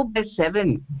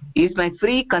 24/7. He is my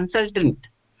free consultant.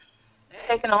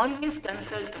 I can always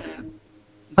consult him.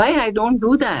 Why I don't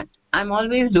do that? I'm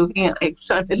always looking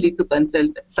externally to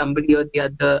consult somebody or the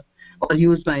other, or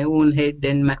use my own head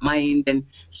and my mind and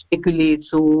speculate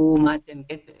so much and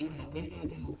get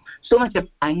into so much of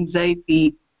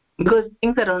anxiety because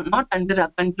things are not under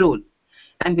our control.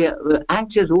 And we are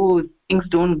anxious, oh, things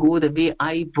don't go the way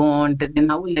I want, then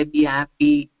how will I be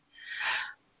happy?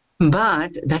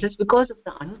 But that is because of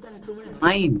the uncontrolled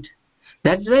mind.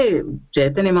 That's why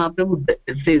Chaitanya Mahaprabhu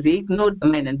says, ignore the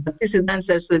mind. And Bhakti Siddhanta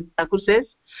Saraswati Thakur says,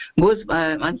 goes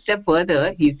one step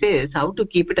further, he says, how to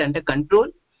keep it under control.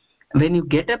 When you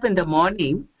get up in the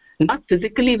morning, not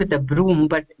physically with a broom,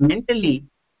 but mentally,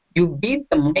 you beat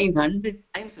the mind 100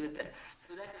 times with it.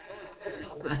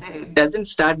 So that it doesn't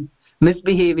start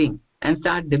misbehaving and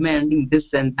start demanding this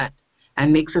and that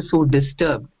and makes us so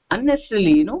disturbed.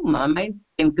 Unnecessarily, my mind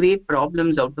can create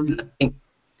problems out of nothing.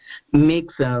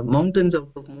 Makes mountains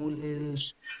out of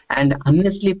molehills and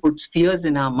unnecessarily puts fears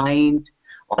in our mind,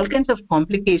 all kinds of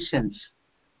complications,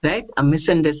 right?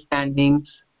 Misunderstandings.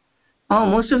 Oh,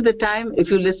 most of the time, if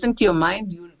you listen to your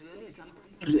mind,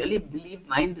 somebody really believe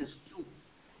mind is true.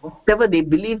 Whatever they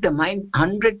believe, the mind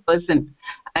 100%,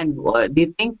 and they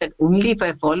think that only if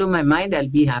I follow my mind, I'll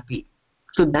be happy.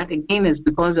 So that again is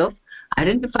because of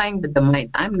identifying with the mind.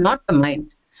 I'm not the mind.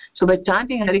 So by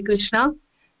chanting Hare Krishna,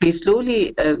 we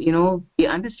slowly, we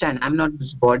understand I'm not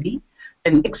this body.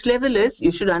 The next level is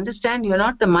you should understand you're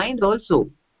not the mind also.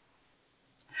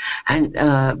 And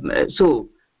so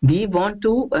we want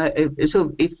to,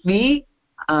 so if we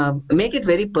make it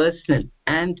very personal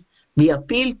and we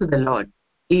appeal to the Lord,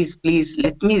 please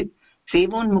let me,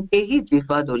 Sevon Mukehi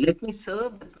Jifado, let me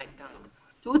serve with my tongue.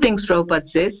 Two things Prabhupada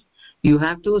says, you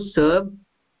have to serve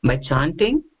by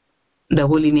chanting the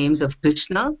holy names of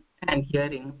Krishna and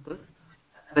hearing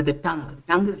with the tongue.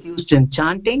 Tongue is used in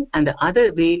chanting, and the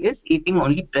other way is eating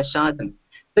only prasadam,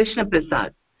 Krishna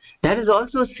prasad. That is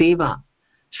also seva,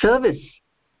 service.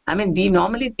 I mean, we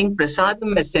normally think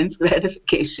prasadam as sense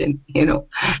gratification,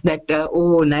 that,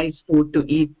 oh, nice food to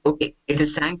eat. Okay, it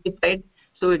is sanctified,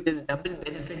 so it is double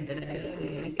benefit, then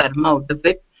I get karma out of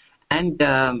it. And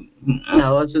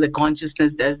also the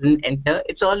consciousness doesn't enter.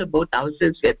 It's all about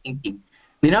ourselves we are thinking.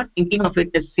 We're not thinking of it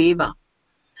as seva.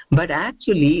 But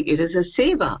actually, it is a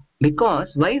seva. Because,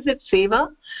 why is it seva?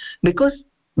 Because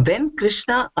when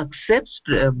Krishna accepts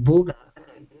bhoga,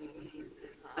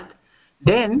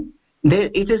 then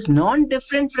it is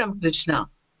non-different from Krishna.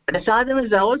 Prasadam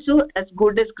is also as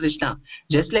good as Krishna.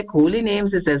 Just like holy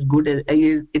names is as good as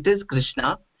it is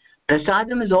Krishna,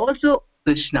 Prasadam is also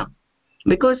Krishna.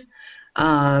 Because,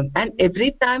 and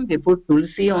every time we put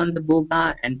tulsi on the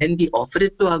bhoga and then we offer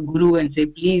it to our Guru and say,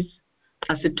 please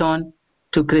pass it on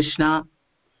to Krishna,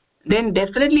 then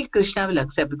definitely Krishna will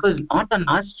accept, because not on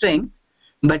our strength,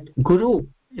 but Guru,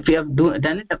 if we have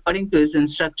done it according to his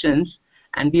instructions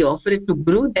and we offer it to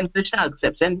Guru, then Krishna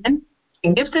accepts and then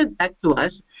he gives it back to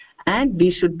us. And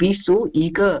we should be so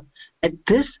eager that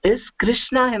this is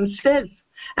Krishna himself,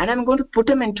 and I'm going to put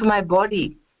him into my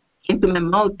body, into my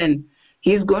mouth, and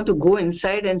he is going to go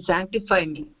inside and sanctify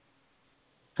me.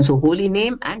 So holy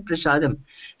name and prasadam.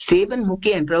 Sevan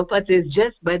mukhi, and Prabhupada says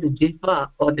just by the jihva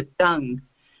or the tongue,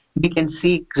 we can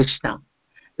see Krishna.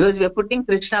 Because we are putting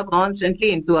Krishna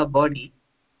constantly into our body.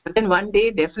 But then one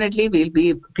day definitely we'll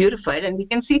be purified and we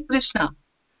can see Krishna.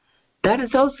 That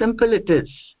is how simple it is.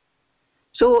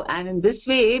 So, and in this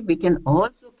way, we can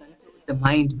also control the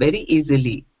mind very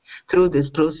easily through this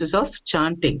process of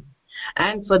chanting.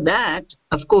 And for that,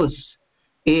 of course,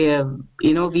 we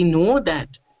know that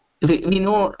we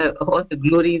know all the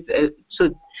glories. So,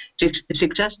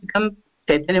 Shikshashtakam,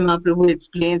 Chaitanya Mahaprabhu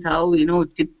explains how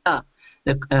chitta,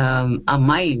 our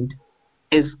mind,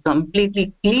 is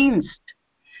completely cleansed.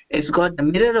 It's got the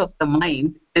mirror of the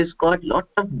mind. It's got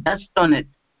lots of dust on it,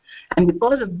 and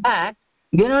because of that,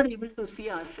 we are not able to see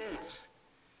ourselves.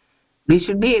 We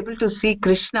should be able to see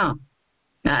Krishna.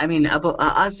 I mean,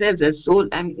 ourselves as soul,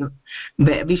 and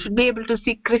we should be able to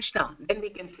see Krishna. Then we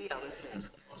can see ourselves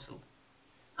also.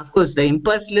 Of course, the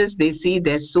impulseless, they see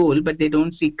their soul, but they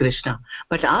don't see Krishna.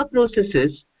 But our process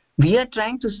is, we are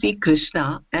trying to see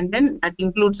Krishna, and then that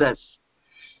includes us.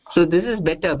 So this is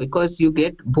better because you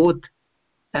get both.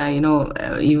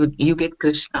 You get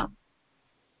Krishna.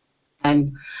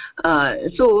 And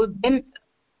so then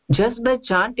just by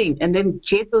chanting, and then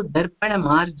cheto darpana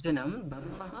marjanam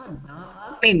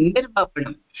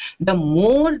nirvapanam, the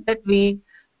more that we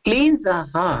cleanse our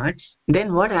hearts,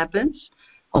 then what happens?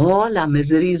 All our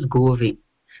miseries go away.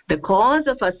 The cause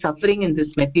of our suffering in this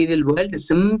material world is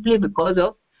simply because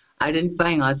of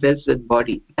identifying ourselves with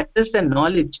body. That is the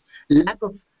knowledge. Lack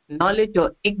of knowledge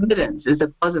or ignorance is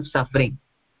the cause of suffering.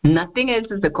 Nothing else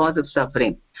is the cause of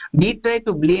suffering. We try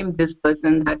to blame this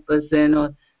person, that person,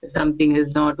 or something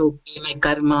is not okay, my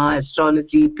karma,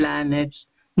 astrology, planets.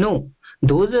 No,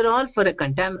 those are all for a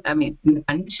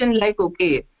condition like,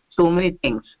 okay, so many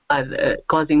things are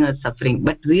causing us suffering.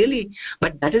 But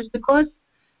that is because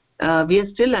we are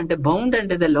still bound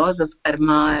under the laws of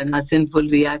karma and our sinful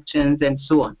reactions and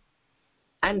so on.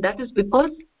 And that is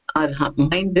because our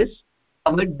mind is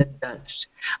covered with dust.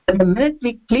 But the minute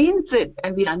we cleanse it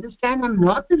and we understand I'm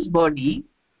not this body,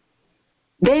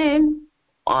 then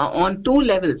on two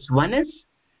levels. One is,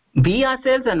 we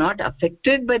ourselves are not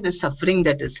affected by the suffering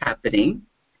that is happening.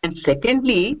 And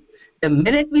secondly, the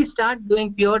minute we start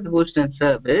doing pure devotional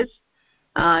service,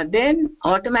 then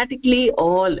automatically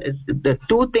all is the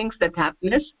two things that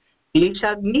happen is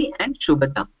Kleshagni and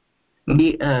Shubhata.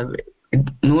 It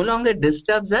no longer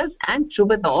disturbs us, and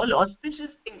Shubhata, all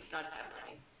auspicious things start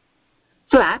happening.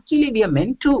 So actually we are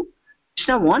meant to,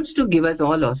 Krishna wants to give us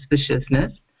all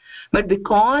auspiciousness, but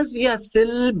because we are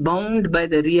still bound by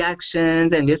the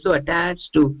reactions and we are so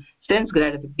attached to sense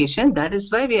gratification, that is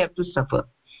why we have to suffer.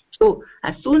 So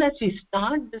as soon as we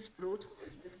start this process,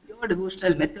 this pure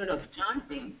devotional method of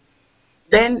chanting,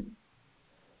 then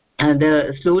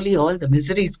slowly all the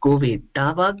miseries go away.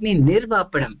 Tavagni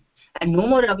nirvapanam. And no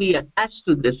more are we attached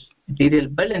to this material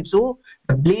world, and so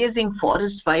the blazing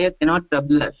forest fire cannot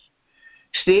trouble us.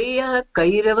 Shreya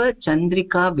Kairava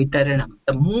Chandrika Vitaranam.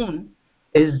 The moon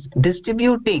is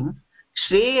distributing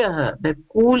Shreya, the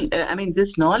cool,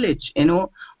 this knowledge,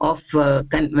 of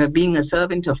being a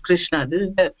servant of Krishna. This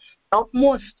is the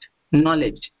topmost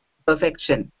knowledge,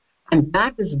 perfection. And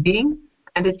that is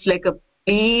and it's like a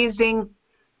pleasing,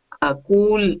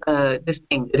 cool,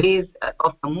 rays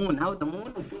of the moon. How the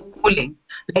moon is so cooling.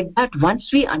 Like that, once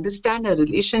we understand our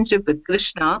relationship with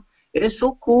Krishna, it is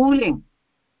so cooling,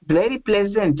 very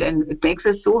pleasant, and it makes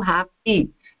us so happy.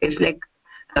 It's like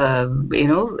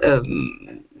no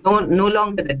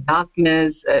longer the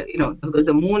darkness, because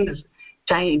the moon is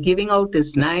giving out this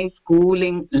nice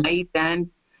cooling light and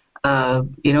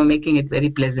making it very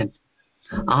pleasant.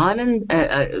 Anand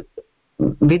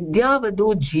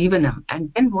Vidyavadu Jivanam.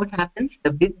 And then what happens?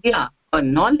 The Vidya or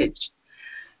knowledge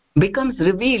becomes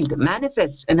revealed,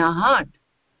 manifests in our heart.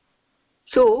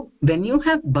 So when you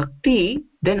have bhakti,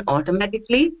 then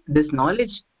automatically this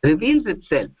knowledge reveals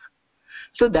itself.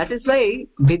 So that is why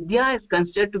Vidya is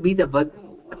considered to be the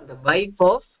wife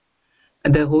of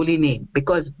the holy name.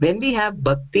 Because when we have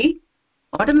bhakti,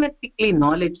 automatically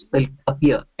knowledge will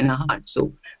appear in our heart.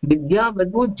 So Vidya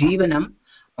Vadu Jivanam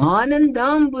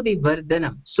Anandambudi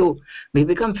Vardhanam. So we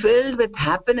become filled with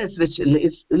happiness, which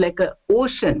is like an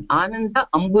ocean. Ananda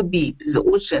Ambudi is the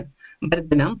ocean.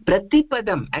 Vardhanam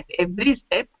Pratipadam. At every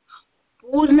step,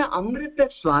 Purna Amrita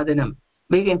Swadanam.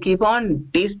 We can keep on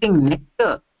tasting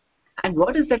nectar. And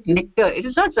what is that nectar? It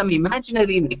is not some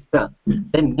imaginary nectar.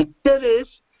 The nectar is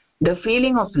the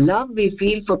feeling of love we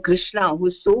feel for Krishna, who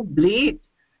is so great.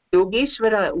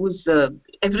 Yogeshwara, who is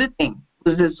everything,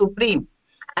 who is the supreme.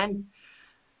 And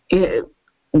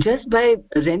just by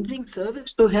rendering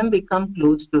service to him, we come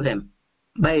close to him.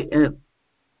 By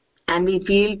and we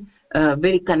feel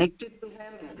very connected to him.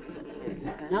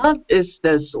 Love is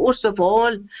the source of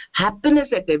all happiness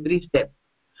at every step.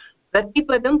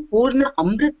 Pratipadam Purna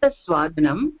Amrita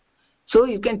Swadanam. So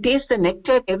you can taste the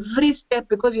nectar at every step,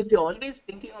 because if you're always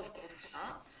thinking of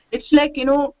Krishna, it's like,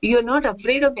 you're not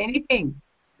afraid of anything.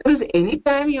 Because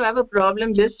anytime you have a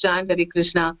problem, just chant Hare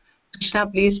Krishna. Krishna,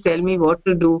 please tell me what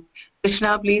to do.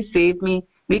 Krishna, please save me.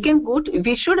 We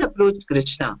should approach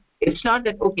Krishna. It's not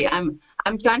that, okay, I'm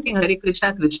chanting Hare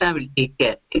Krishna, Krishna will take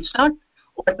care. It's not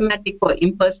automatic or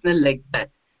impersonal like that.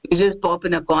 You just pop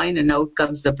in a coin and out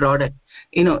comes the product.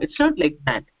 It's not like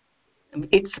that.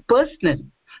 It's personal.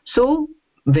 So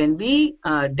when we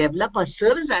develop a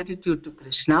service attitude to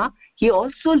Krishna, he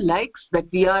also likes that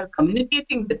we are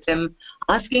communicating with him,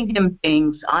 asking him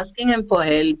things, asking him for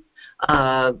help,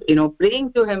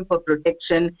 praying to him for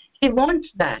protection. He wants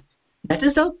that. That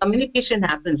is how communication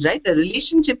happens, right? A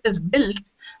relationship is built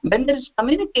when there is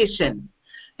communication.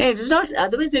 It is not,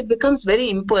 otherwise it becomes very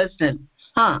impersonal.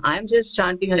 I'm just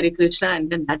chanting Hare Krishna, and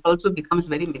then that also becomes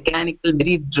very mechanical,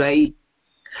 very dry.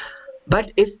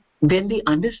 But when we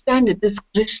understand it is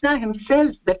Krishna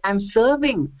himself that I'm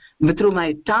serving through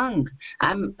my tongue,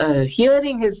 I'm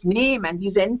hearing his name, and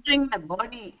he's entering my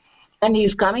body, and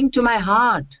he's coming to my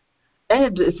heart,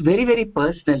 then it's very, very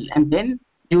personal. And then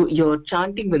your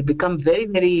chanting will become very,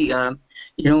 very,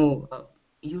 you'll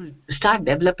start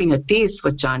developing a taste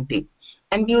for chanting.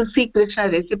 And you'll see Krishna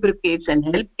reciprocates and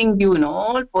helping you in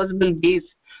all possible ways,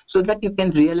 so that you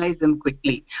can realize them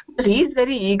quickly. But he is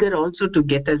very eager also to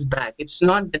get us back. It's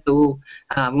not that,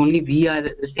 only we are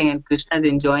saying and Krishna is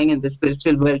enjoying in the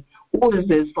spiritual world. Oh, is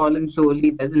this fallen soul?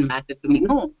 It doesn't matter to me.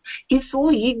 No, he's so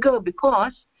eager,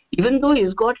 because even though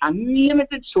he's got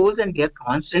unlimited souls and they are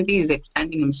constantly is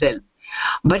expanding himself,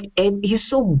 but he's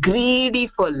so greedy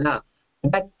for love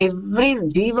that every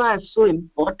jiva is so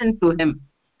important to him.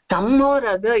 Some or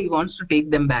other he wants to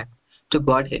take them back to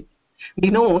Godhead. We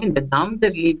know in the Damodar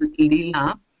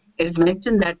Leela, it is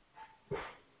mentioned that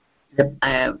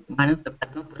one of the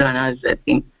Padma Puranas, I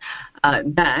think,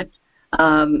 that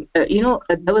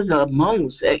there was a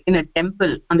mouse in a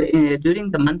temple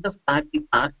during the month of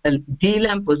Kartika. A ghee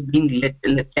lamp was being lit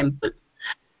in the temple,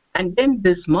 and then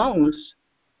this mouse,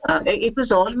 it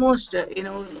was almost,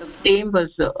 the flame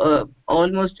was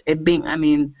almost ebbing. I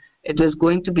mean, it was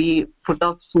going to be put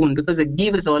off soon, because the ghee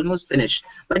was almost finished.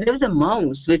 But there was a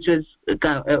mouse who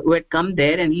had come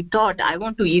there, and he thought, I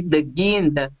want to eat the ghee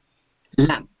in the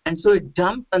lamp. And so it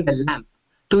jumped on the lamp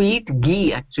to eat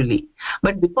ghee, actually.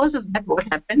 But because of that, what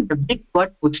happened? The wick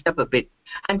got pushed up a bit.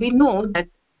 And we know that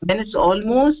when it's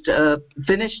almost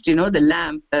finished, the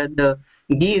lamp, the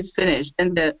ghee is finished,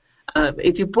 and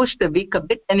if you push the wick a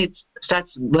bit, then it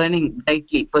starts burning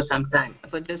brightly for some time,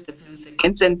 for just a few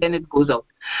seconds, and then it goes out.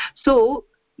 So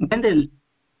when the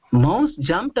mouse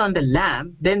jumped on the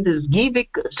lamp, then this ghee wick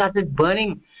started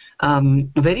burning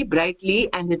very brightly,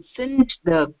 and it singed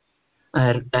the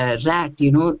rat,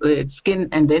 its skin,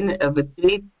 and then with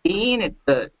great pain it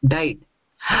died.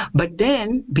 But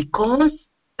then, because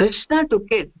Krishna took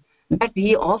it, that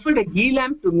he offered a ghee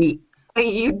lamp to me.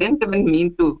 He didn't even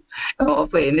mean to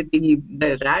offer anything.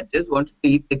 The rat just wanted to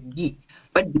eat the ghee.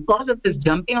 But because of this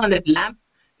jumping on that lamp,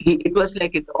 it was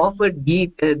like it offered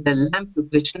ghee, the lamp, to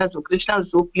Krishna. So Krishna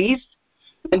was so pleased.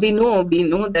 And we know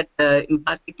that in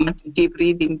Kartik month we keep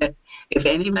reading that if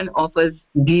anyone offers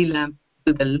ghee lamp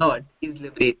to the Lord, he is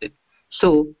liberated.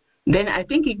 So then I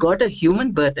think he got a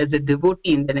human birth as a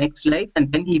devotee in the next life, and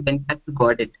then he went back to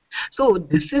Godhead. So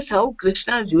this is how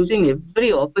Krishna is using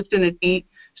every opportunity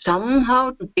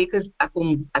somehow to take us back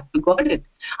home, back to Godhead.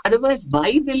 Otherwise,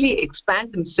 why will he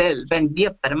expand himself and be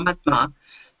a Paramatma?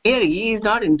 Here he is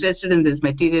not interested in this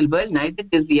material world, neither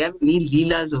does he have any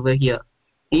leelas over here.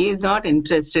 He is not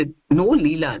interested, no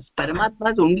leelas.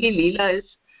 Paramatma's only leela is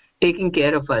taking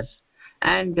care of us.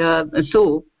 And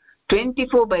so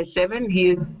 24/7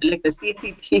 he is like a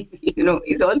CCTV,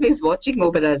 he's always watching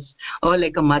over us, or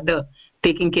like a mother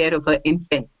taking care of her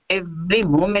infant. Every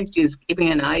moment she is keeping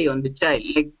an eye on the child,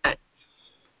 like that.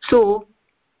 So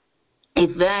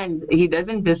if he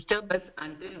doesn't disturb us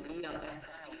until we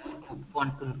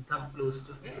want to come close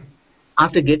to him.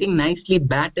 After getting nicely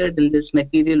battered in this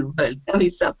material world,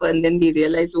 we suffer, and then we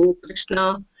realize, oh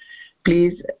Krishna,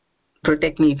 please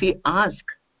protect me. If we ask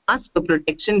for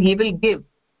protection, he will give.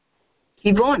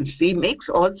 He wants. He makes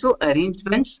also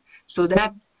arrangements so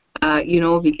that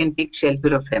we can take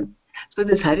shelter of him. So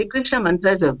this Hare Krishna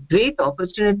mantra is a great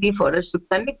opportunity for us to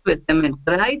connect with him and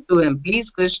cry to him, please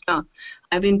Krishna,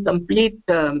 I'm in complete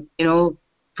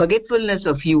forgetfulness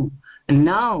of you. And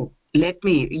now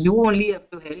you only have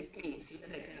to help me so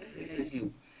that I can realize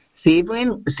you.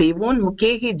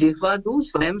 सेवोन्मुखे जिह्वादु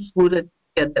स्वयं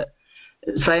स्फुरत्यत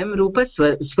swayam rupa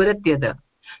swaratyada.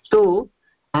 So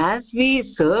as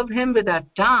we serve him with our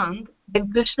tongue,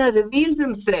 then Krishna reveals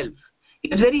himself.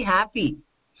 He's very happy.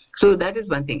 So that is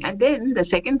one thing. And then the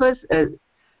second verse,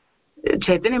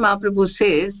 Chaitanya Mahaprabhu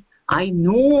says, I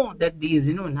know that these,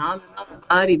 Nam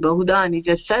Hari Bahuda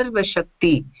Nija Sarva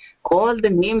Shakti, all the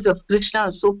names of Krishna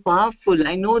are so powerful.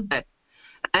 I know that.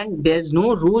 And there's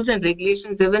no rules and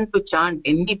regulations even to chant.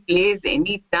 Any place,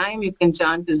 any time you can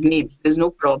chant his names. There's no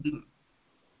problem.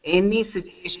 Any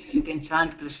situation you can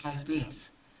chant Krishna's names.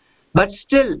 But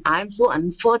still, I'm so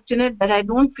unfortunate that I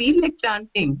don't feel like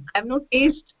chanting. I have no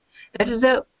taste. That is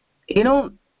that's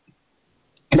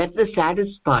the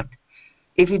saddest part.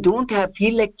 If you don't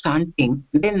feel like chanting,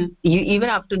 then you, even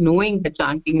after knowing that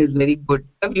chanting is very good,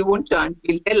 if you won't chant,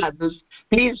 you'll tell others,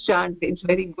 please chant, it's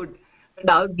very good.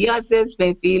 But we ourselves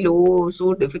may feel, oh,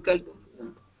 so difficult.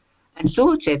 And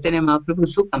so Chaitanya Mahaprabhu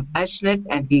is so compassionate,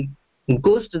 and he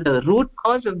goes to the root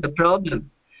cause of the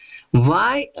problem.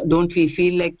 Why don't we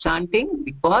feel like chanting?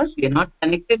 Because we are not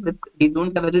connected with, we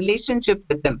don't have a relationship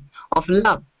with them of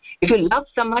love. If you love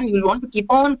someone, you will want to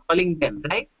keep on calling them,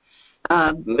 right?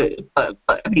 I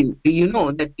mean, you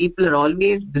know that people are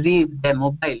always busy with their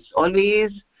mobiles,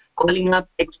 always calling up,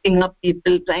 texting up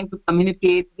people, trying to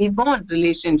communicate. We want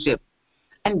relationship.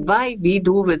 And why we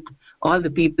do with all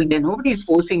the people, then nobody is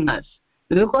forcing us.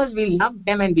 Because we love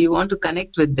them and we want to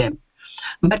connect with them.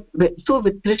 But so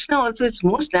with Krishna also, it's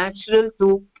most natural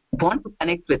to want to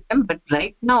connect with them. But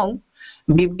right now,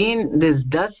 this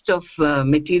dust of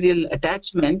material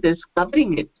attachment is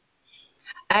covering it.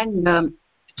 And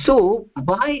so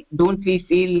why don't we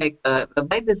feel like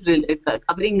why this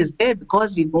covering is there?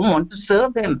 Because we don't want to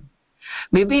serve him.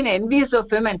 We've been envious of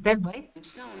him and said, why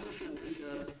Krishna only should be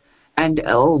served? And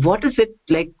what is it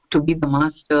like to be the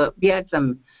master? We had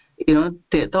some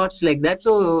thoughts like that.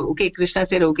 So okay, Krishna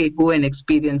said, okay, go and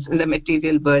experience in the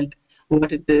material world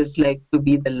what it is like to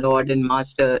be the Lord and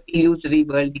Master, illusory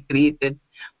world he created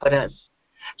for us.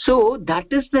 So that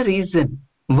is the reason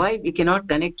why we cannot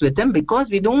connect with him, because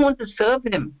we don't want to serve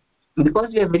him,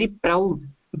 because we are very proud.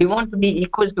 We want to be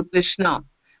equal to Krishna.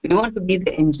 We want to be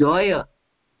the enjoyer.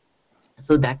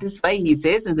 So that is why he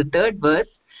says in the third verse,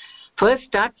 first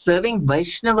start serving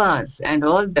Vaishnavas and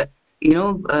all the,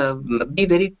 be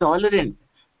very tolerant.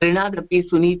 Trinadapi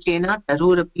sunichena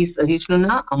tarurapi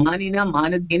sahishnuna amanina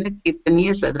manadena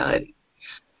kirtaniya sadari.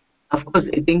 Of course,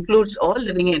 it includes all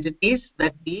living entities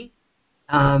that we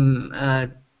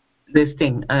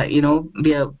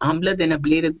we are humbler than a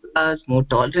blade of grass, more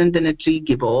tolerant than a tree,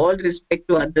 give all respect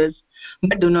to others,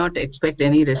 but do not expect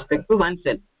any respect to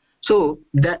oneself. So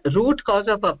the root cause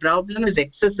of our problem is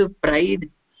excessive pride,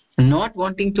 not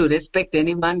wanting to respect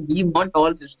anyone. We want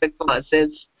all respect for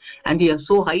ourselves, and we are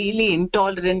so highly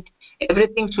intolerant.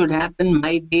 Everything should happen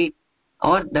my way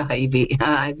or the highway.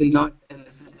 I will not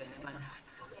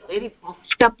very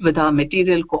puffed up with our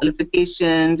material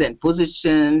qualifications and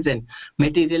positions and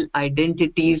material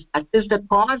identities. That is the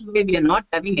cause why we are not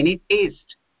having any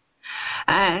taste.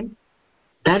 And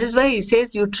that is why he says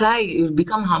you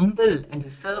become humble and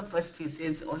you serve first. He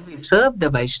says always serve the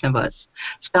Vaishnavas.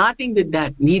 Starting with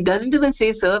that. He doesn't even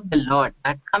say serve the Lord.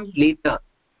 That comes later.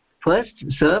 First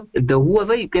serve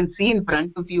whoever you can see in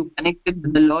front of you connected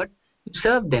with the Lord.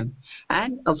 Serve them.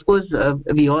 And of course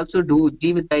we also do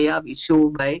Jivataya. We show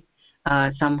by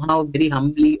somehow very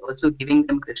humbly also giving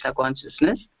them Krishna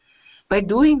consciousness. By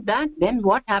doing that, then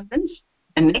what happens?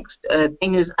 The next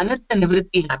thing is anartha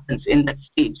nivritti happens in that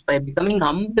stage. By becoming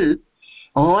humble,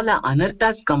 all our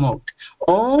anarthas come out.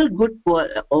 All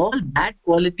bad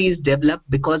qualities develop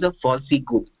because of false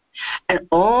ego. And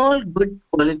all good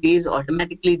qualities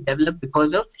automatically develop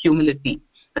because of humility.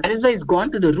 That is why it's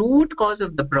gone to the root cause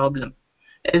of the problem,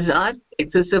 is our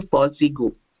excessive false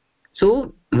ego.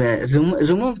 So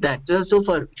remove that. So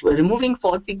for removing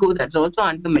false ego, that's also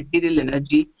under material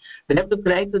energy. We have to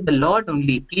cry to the Lord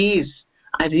only, please.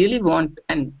 I really want,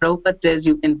 and Prabhupada says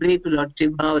you can pray to Lord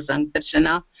Shiva or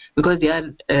Sankarsana because they are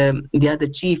the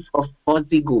chief of false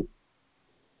ego.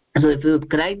 So if you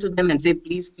cry to them and say,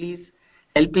 please, please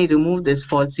help me remove this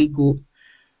false ego,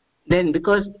 then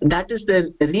because that is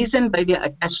the reason why we are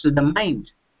attached to the mind.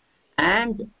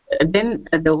 And then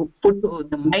the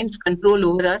mind's control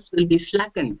over us will be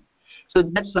slackened. So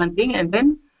that's one thing. And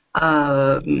then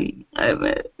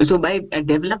so by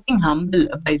developing humble,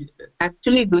 by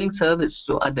actually doing service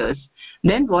to others,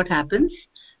 then what happens?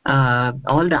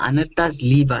 All the anarthas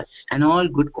leave us and all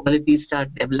good qualities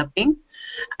start developing,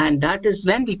 and that is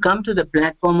when we come to the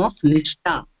platform of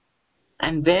nishtha.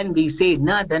 And when we say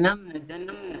na dhanam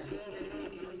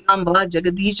Jagdamba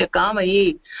Jagadish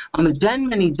Kamaye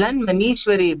Janmani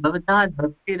Janmanishware Bhavatad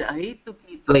Bhaktir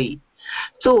Ahituki Tvai.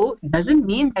 So doesn't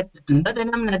mean that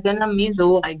Nadanam means,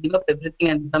 oh, I give up everything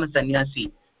and become a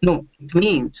sannyasi. No, it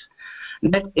means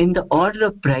that in the order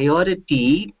of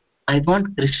priority, I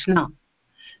want Krishna.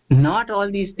 Not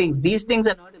all these things. These things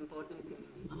are not important.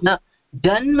 Now,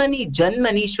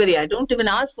 Janmanishwari. I don't even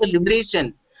ask for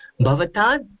liberation.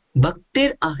 Bhavatad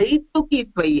Bhaktir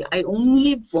Ahituki Tvai. I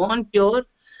only want your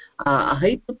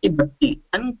Ahituki Bhakti,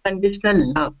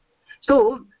 unconditional love.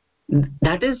 So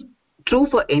that is true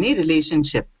for any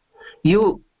relationship.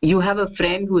 You have a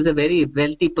friend who is a very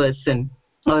wealthy person,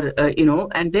 or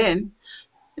and then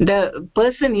the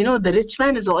person, the rich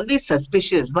man is always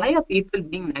suspicious. Why are people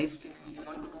being nice to me,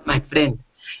 my friend?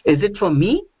 Is it for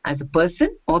me as a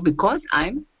person, or because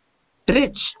I'm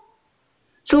rich?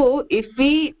 So if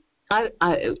we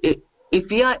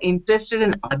are interested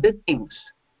in other things,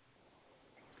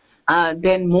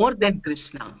 then more than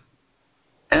Krishna,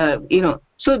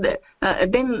 so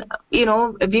then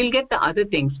we'll get the other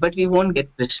things, but we won't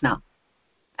get Krishna,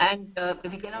 and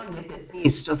we cannot get a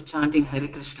taste of chanting Hare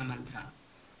Krishna mantra.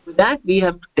 So that we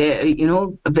have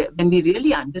to, when we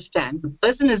really understand, the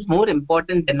person is more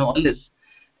important than all his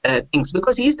things,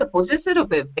 because he is the possessor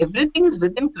of everything is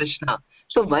within Krishna.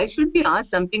 So why should we ask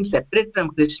something separate from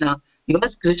Krishna?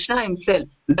 Because Krishna himself,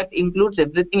 that includes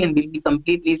everything, and will be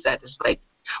completely satisfied.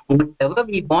 Whatever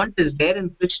we want is there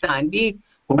in Krishna, and we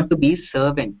want to be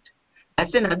servant.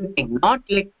 That's another thing. Not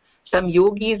like some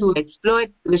yogis who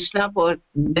exploit Krishna for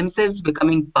themselves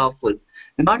becoming powerful.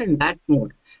 Not in that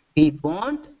mood. We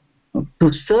want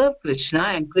to serve Krishna,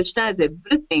 and Krishna is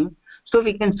everything, so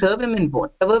we can serve him in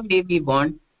whatever way we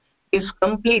want, is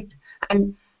complete.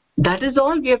 And that is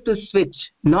all we have to switch.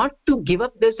 Not to give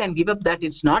up this and give up that.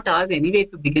 It's not ours anyway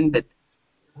to begin with.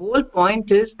 The whole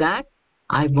point is that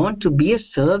I want to be a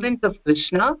servant of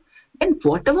Krishna, and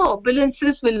whatever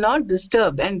opulences will not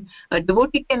disturb. And a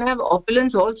devotee can have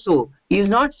opulence also. He is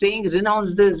not saying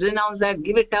renounce this, renounce that,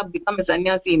 give it up, become a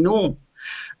sannyasi. No.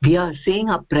 We are saying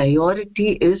our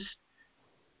priority is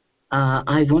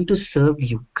I want to serve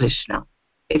you, Krishna.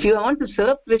 If you want to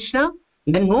serve Krishna,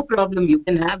 then no problem. You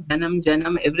can have Dhanam,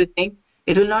 Janam, everything.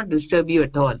 It will not disturb you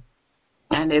at all.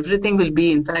 And everything will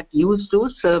be, in fact, used to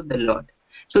serve the Lord.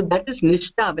 So that is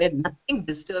Nishtha, where nothing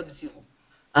disturbs you.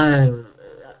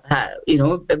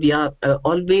 We are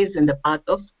always in the path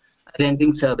of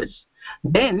rendering service.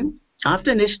 Then,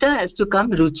 after Nishtha has to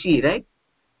come Ruchi, right?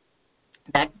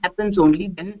 That happens only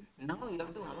when now you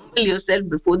have to humble yourself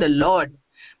before the Lord.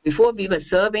 Before we were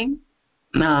serving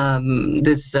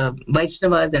this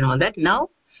Vaishnavas and all that. Now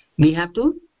we have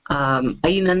to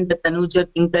Ainanda Tanuja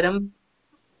Kinkaram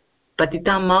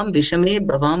Patitam Mam Vishame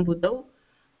Bhavam Bhutau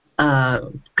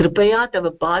Kripaya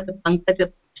Tava Pad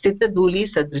Pankaja Stita Duli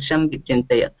Sadrisham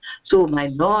Vichintaya. So my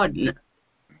Lord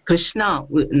Krishna,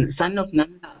 son of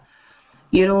Nanda,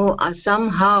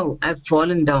 somehow I've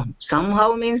fallen down.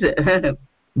 Somehow means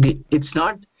it's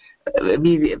not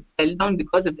we fell down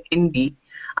because of envy.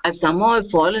 I've somehow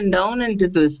fallen down into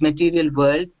this material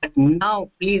world, but now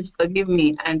please forgive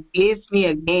me and place me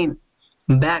again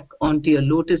back onto your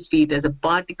lotus feet as a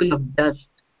particle of dust.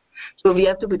 So we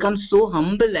have to become so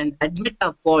humble and admit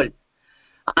our fault.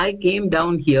 I came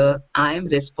down here, I am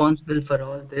responsible for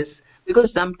all this,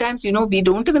 because sometimes we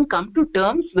don't even come to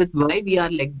terms with why we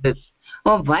are like this,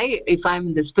 or why, if I'm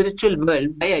in the spiritual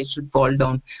world, why I should fall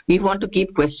down. We want to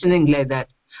keep questioning like that.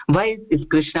 Why is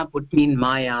Krishna put me in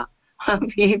Maya?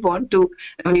 we don't want to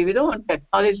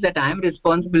acknowledge that I am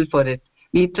responsible for it.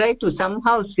 We try to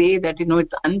somehow say that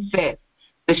it's unfair,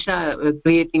 Krishna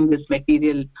creating this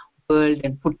material world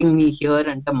and putting me here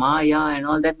under Maya and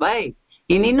all that. Why?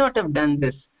 He need not have done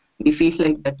this. We feel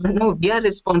like that. But no, we are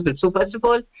responsible. So first of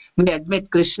all, we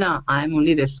admit, Krishna, I am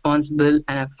only responsible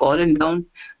and I've fallen down.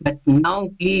 But now,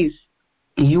 please,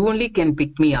 you only can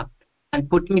pick me up and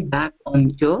put me back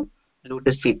on your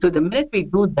lotus feet. So the minute we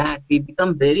do that, we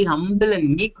become very humble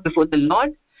and meek before the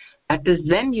Lord. That is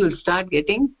when you'll start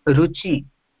getting ruchi,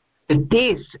 the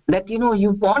taste that you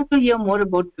want to hear more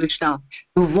about Krishna.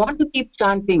 You want to keep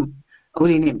chanting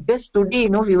holy name. Just today,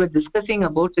 we were discussing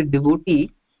about a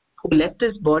devotee who left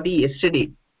his body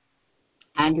yesterday,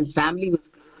 and his family was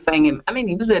crucifying him. I mean,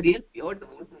 he was a real pure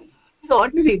devotee. He's an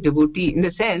ordinary devotee in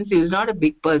the sense he was not a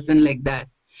big person like that.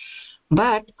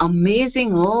 But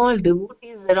amazing, all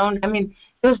devotees around. I mean,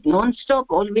 he was non-stop,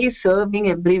 always serving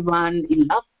everyone. He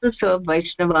loved to serve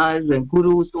Vaishnavas and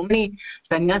Gurus. So many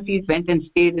sannyasis went and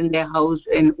stayed in their house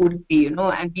in Udupi,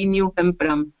 and we knew him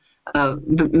from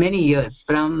many years,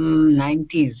 from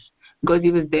 90s, because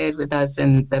he was there with us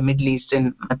in the Middle East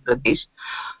in Madhya Pradesh.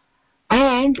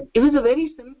 And And it was a very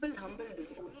simple, humble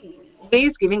devotee,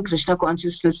 always giving Krishna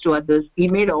consciousness to others. He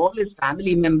made all his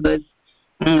family members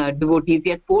devotees.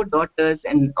 He had 4 daughters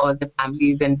and all the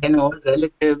families, and then all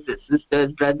relatives, his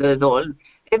sisters, brothers, all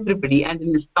everybody. And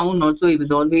in his town also, he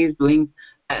was always doing.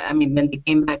 When they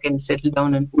came back and settled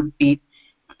down in Udupi,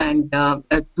 and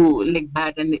to like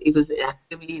that, and he was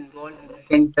actively involved in the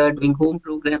center, doing home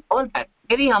program, all that.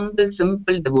 Very humble,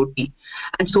 simple devotee.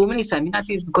 And so many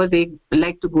sannyasis, because they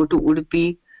like to go to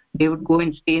Udupi, they would go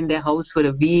and stay in their house for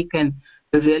a week and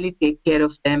to really take care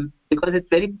of them, because it's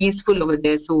very peaceful over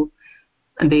there. So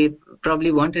they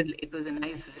probably wanted, it was a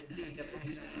nice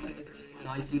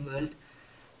noisy world.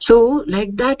 So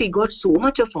like that, he got so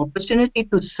much of opportunity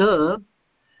to serve.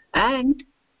 And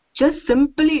just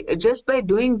by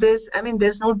doing this,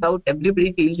 there's no doubt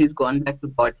everybody feels he's gone back to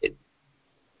Godhead.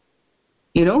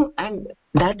 And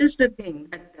that is the thing,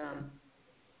 that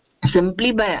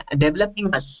simply by developing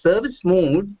a service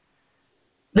mood,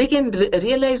 we can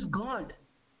realize God.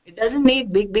 It doesn't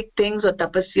need big things or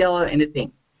tapasya or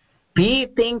anything. We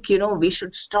think, we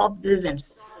should stop this and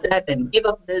stop that and give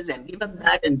up this and give up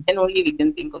that, and then only we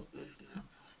can think of Krishna.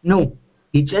 No,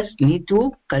 we just need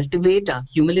to cultivate our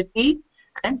humility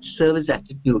and service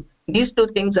attitude. These 2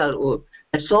 things are all.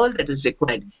 That's all that is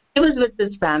required. He was with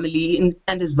his family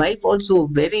and his wife also,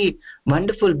 very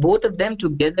wonderful. Both of them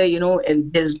together,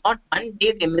 and there's not one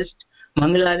day they missed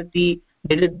Mangalarati.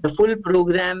 They did the full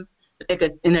program like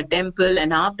in a temple,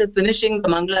 and after finishing the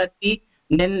Mangalarati,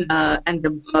 then and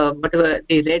the whatever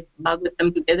they read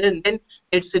Bhagavatam together, and then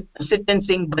they'd sit and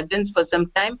sing bhajans for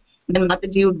some time. Then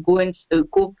Mataji would go and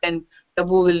cook, and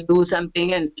Prabhu will do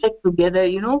something, and like together,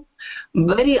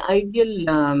 very ideal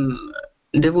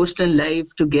devotional life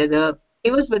together. He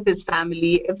was with his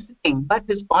family, everything, but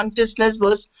his consciousness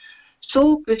was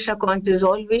so Krishna conscious,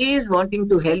 always wanting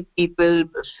to help people,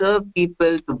 serve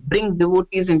people, to bring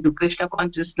devotees into Krishna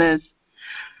consciousness.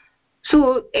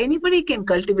 So anybody can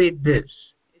cultivate this.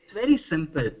 It's very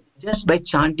simple, just by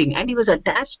chanting. And he was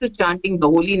attached to chanting the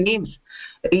holy names.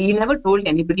 He never told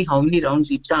anybody how many rounds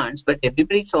he chants, but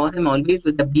everybody saw him always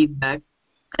with a bead bag.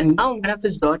 And now one of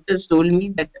his daughters told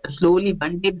me that slowly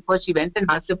one day, because she went and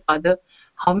asked her father,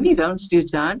 how many rounds do you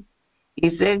chant?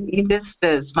 He said, he just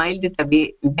smiled it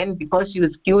away. Then because she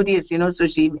was curious, so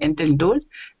she went and told,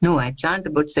 no, I chant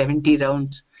about 70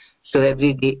 rounds. So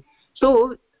every day.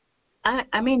 So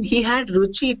he had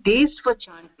ruchi, taste for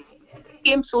chanting. It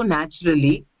came so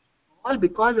naturally, all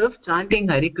because of chanting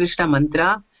Hare Krishna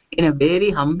mantra in a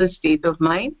very humble state of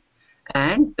mind.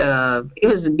 And he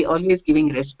was always giving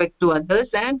respect to others,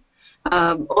 and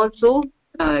also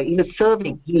he was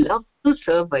serving. He loved to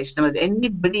serve Vaishnavas.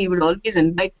 Anybody, he would always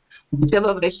invite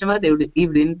whichever Vaishnava, he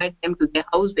would invite them to their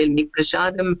house. They'll make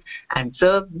prasadam and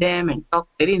serve them and talk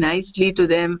very nicely to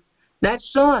them.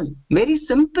 That's all. Very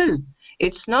simple.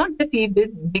 It's not that he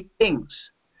did big things,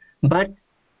 but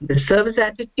the service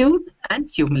attitude and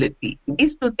humility.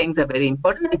 These 2 things are very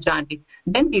important in chanting.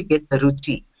 Then we get the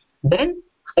ruchi. Then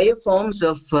higher forms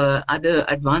of other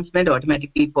advancement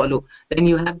automatically follow. Then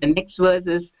you have the next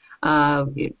verses.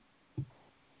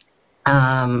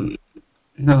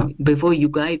 Before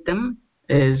Yugaitam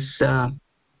is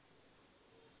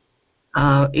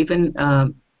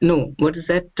what is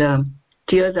that?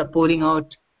 Tears are pouring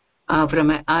out from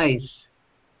my eyes.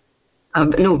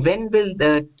 When will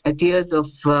the tears of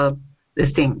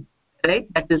this thing, right?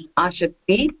 That is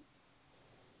Ashakti.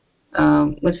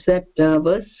 What's that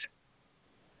verse?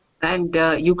 And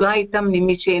Yugaitam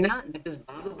Nimishena, that is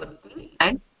Bhava Bhakti.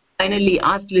 And finally,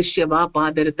 Aslishyava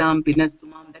Padaratam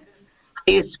Pinastumam, that is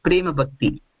highest Prema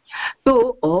Bhakti.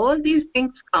 So all these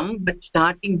things come, but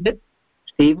starting with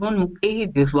Sevon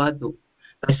Mukhehi Dirvadu.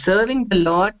 By serving the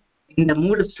Lord in the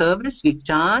mood of service, we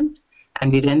chant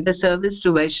and we render service to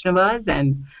Vaishnavas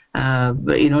and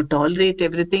tolerate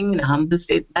everything in a humble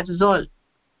state. That is all.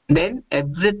 Then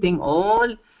everything,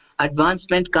 all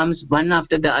advancement comes one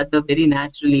after the other very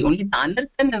naturally. Only the Anartha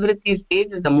Nivritti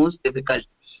stage is the most difficult,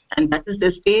 and that is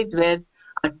the stage where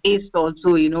our taste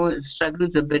also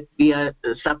struggles a bit. We are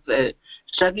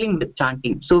struggling with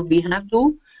chanting, so we have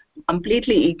to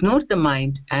completely ignore the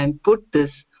mind and put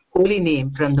this holy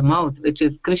name from the mouth, which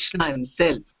is Krishna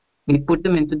himself. We put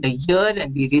him into the ear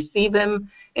and we receive him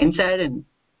inside and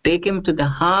take him to the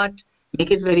heart,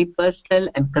 make it very personal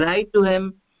and cry to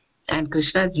him. And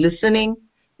Krishna is listening,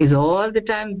 is all the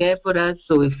time there for us.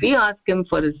 So if we ask him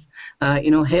for his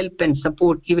help and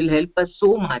support, he will help us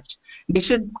so much. We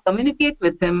should communicate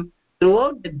with him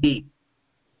throughout the day.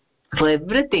 For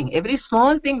everything, every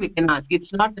small thing we can ask.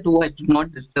 It's not that, I should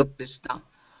not disturb Krishna.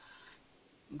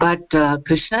 But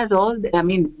Krishna is all,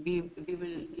 we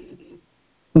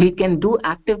will We can do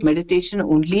active meditation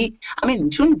only. I mean,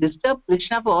 we shouldn't disturb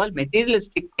Krishna for all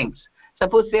materialistic things.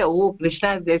 Suppose say, oh,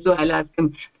 Krishna is there, so I'll ask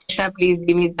him, Krishna, please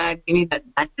give me that, give me that.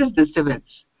 That is disturbance.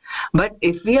 But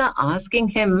if we are asking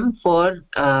him for,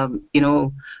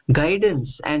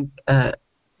 guidance and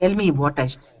tell me what I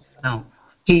should do now,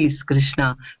 please,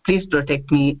 Krishna, please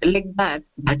protect me, like that,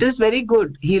 that is very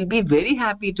good. He'll be very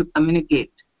happy to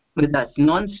communicate with us.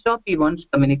 Non-stop, he wants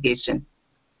communication.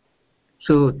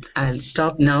 So I'll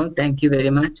stop now. Thank you very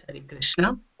much, Hare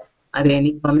Krishna. Are there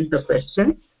any comments or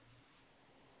questions?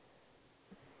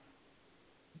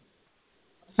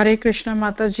 Hare Krishna,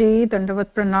 Mataji.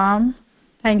 Dandavat Pranam.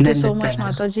 Thank you so much,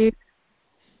 Mataji.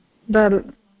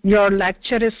 Your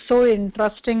lecture is so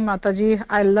interesting, Mataji.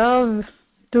 I love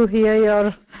to hear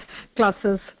your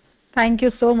classes. Thank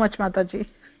you so much, Mataji.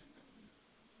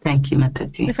 Thank you,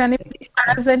 Mataji. If anybody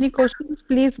has any questions,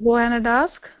 please go ahead and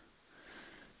ask.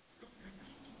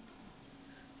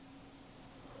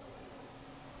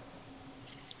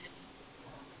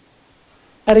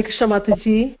 Hare Krishna,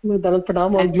 Mataji. Dandavat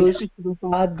Pranam. All glories to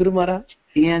Prabhupada, Guru Maharaj.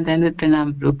 Yeah, Dandavat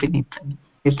Pranam, Rupini.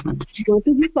 Yes, Mataji.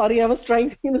 Mataji, sorry, I was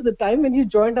trying, the time when you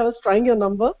joined, I was trying your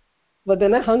number, but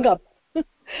then I hung up.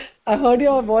 I heard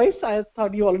your voice. I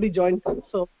thought you already joined.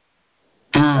 So,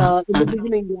 in the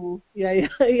beginning, yeah.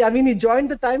 I mean, you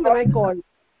joined the time when I called.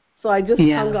 So I just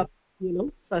hung up,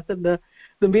 So I said the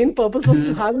main purpose was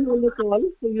to have you on the call.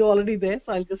 So you're already there.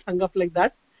 So I'll just hung up like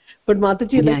that. But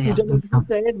Mataji, like Puja Mataji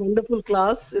said, wonderful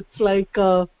class. It's like,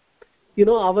 our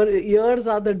ears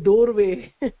are the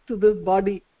doorway to this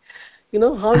body.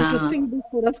 How interesting it is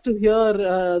for us to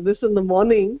hear this in the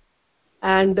morning.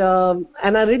 And I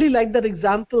really like that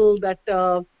example that,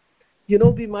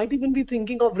 we might even be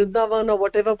thinking of Vrindavan or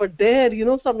whatever, but there,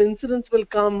 some incidents will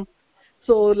come.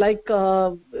 So like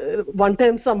one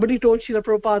time somebody told Srila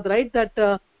Prabhupada, right,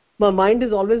 that my mind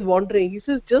is always wandering. He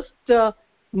says, just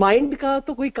mind ka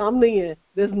to koi kaam nahi hai.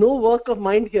 There's no work of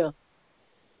mind here.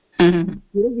 Mm-hmm.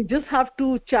 We just have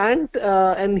to chant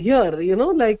and hear, but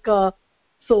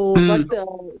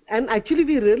and actually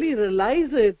we really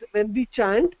realize it when we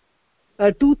chant.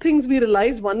 Two things we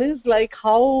realize. One is like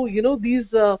how,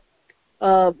 these,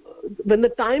 when the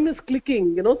time is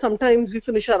clicking, sometimes we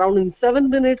finish around in 7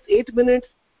 minutes, 8 minutes.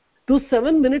 Those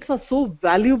 7 minutes are so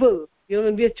valuable,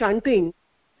 when we are chanting.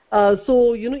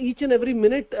 So, each and every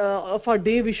minute of our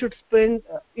day we should spend,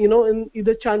 in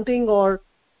either chanting or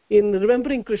in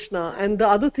remembering Krishna. And the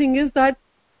other thing is that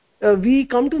we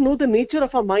come to know the nature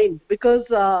of our mind, because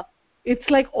it's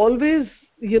like always,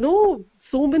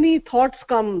 so many thoughts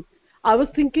come. I was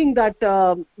thinking that,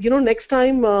 next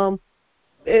time when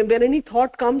any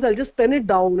thought comes, I'll just pen it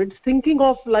down. It's thinking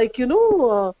of like, I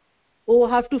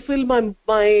have to fill my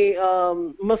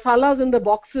masalas in the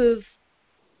boxes,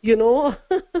 I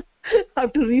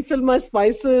have to refill my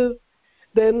spices.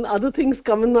 Then other things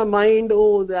come in my mind. I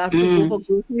have to go for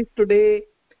groceries today.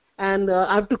 And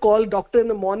I have to call doctor in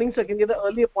the morning so I can get an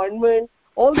early appointment.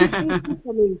 All these things keep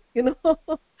coming,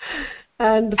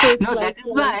 And so it's that is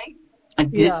why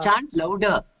chant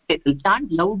louder.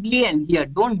 Chant loudly and hear.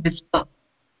 Don't disturb.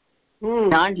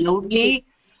 Chant loudly,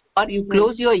 or you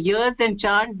close your ears and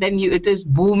chant. Then it is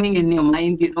booming in your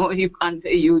mind. You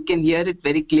can hear it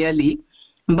very clearly.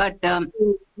 But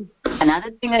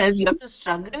another thing is you have to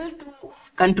struggle to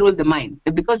control the mind,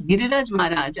 because Giriraj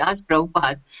Maharaj asked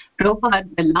Prabhupada,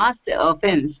 the last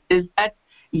offense is that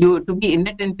you to be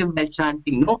inattentive by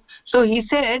chanting. No, so he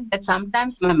said that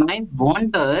sometimes my mind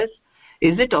wanders.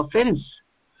 Is it offense?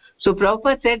 So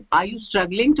Prabhupada said, are you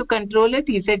struggling to control it?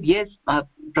 He said, yes,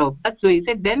 Prabhupada. So he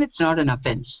said, then it's not an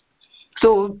offense.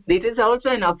 So it is also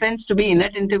an offense to be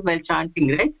inattentive while chanting,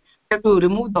 right? You have to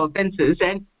remove the offenses,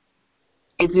 and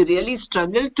if you really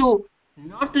struggle to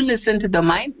not to listen to the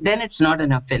mind, then it's not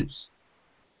an offense.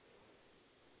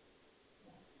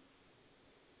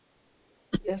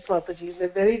 Yes, Mataji, they're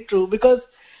very true, because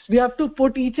we have to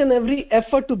put each and every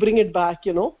effort to bring it back,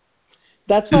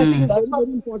 That's why I think it's very,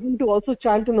 very important to also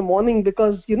chant in the morning,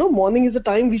 because, morning is a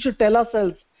time we should tell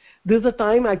ourselves. This is a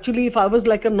time, actually, if I was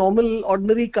like a normal,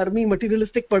 ordinary, karmi,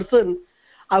 materialistic person,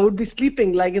 I would be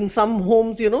sleeping. Like in some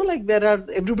homes, like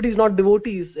everybody's not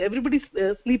devotees. Everybody's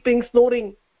sleeping,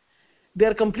 snoring.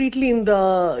 They're completely in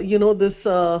the, this,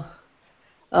 I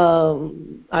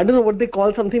don't know what they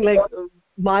call, something like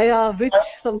Maya, witch,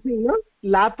 something,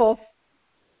 lap of,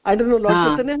 I don't know,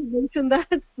 Lord Chaitanya mentioned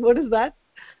that. What is that?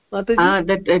 Mataji?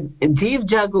 That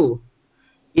Jeev Jago.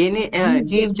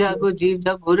 Jeev Jago,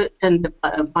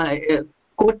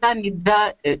 Kota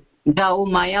Nidra Jao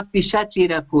Maya Pisha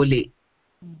Chira Kole.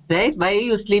 Right? Why are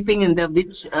you sleeping in the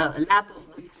witch lap of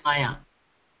Maya?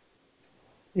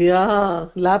 Yeah,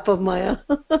 lap of Maya.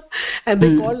 And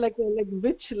they call like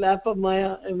which lap of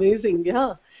Maya? Amazing,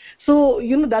 yeah. So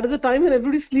that is the time when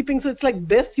everybody's sleeping. So it's like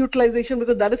best utilization,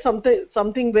 because that is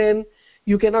something when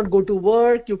you cannot go to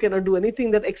work, you cannot do anything.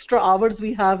 That extra hours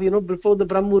we have, before the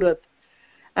Brahmurat,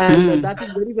 and that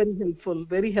is very very helpful,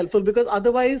 very helpful. Because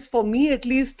otherwise, for me at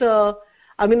least,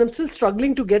 I'm still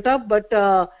struggling to get up, but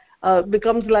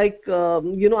becomes like I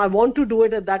want to do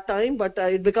it at that time, but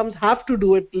it becomes have to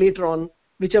do it later on,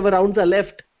 whichever rounds are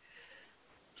left.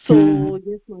 So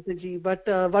yes, Mataji, but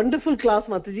wonderful class,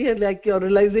 Mataji, and like your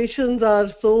realizations are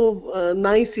so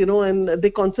nice, and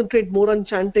they concentrate more on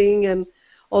chanting, and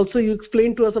also you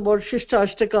explained to us about Shishta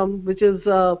Ashtakam, which is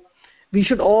we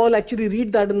should all actually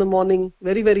read that in the morning.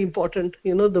 Very very important,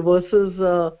 the verses.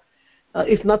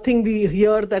 If nothing we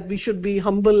hear, that we should be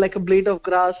humble like a blade of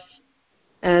grass,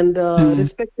 and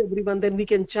respect everyone, then we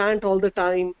can chant all the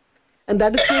time. And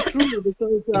that is so true,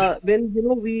 because when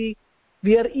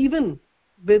we are even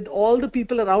with all the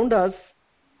people around us,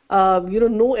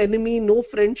 no enemy, no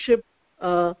friendship,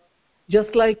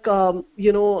 just like I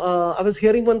was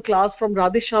hearing one class from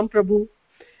Radhesham Prabhu,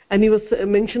 and he was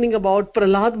mentioning about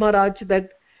Prahlad Maharaj, that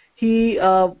he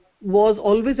was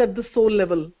always at the soul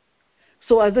level.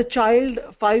 So as a child,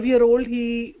 5-year-old,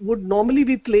 he would normally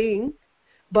be playing,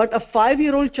 but a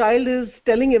 5-year-old child is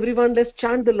telling everyone, let's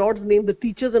chant the Lord's name, the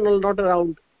teachers and all not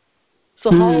around. So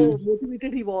how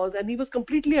motivated he was, and he was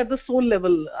completely at the soul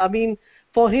level.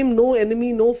 For him, no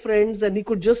enemy, no friends, and he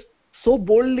could just so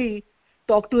boldly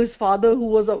talk to his father, who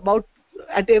was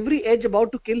at every edge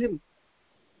about to kill him.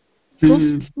 So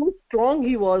strong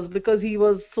he was, because he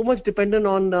was so much dependent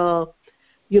on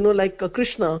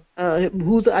Krishna,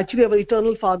 who's actually our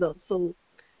eternal father. So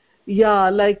yeah,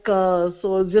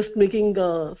 so just making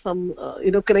some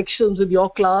connections with your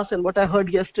class and what I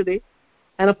heard yesterday.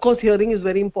 And of course hearing is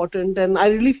very important, and I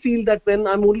really feel that when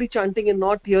I'm only chanting and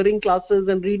not hearing classes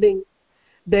and reading,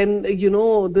 then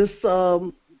this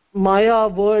Maya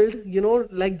world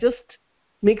just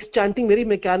makes chanting very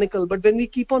mechanical. But when we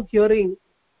keep on hearing,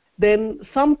 then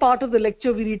some part of the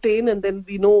lecture we retain, and then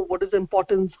we know what is the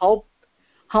importance, how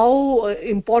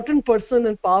important person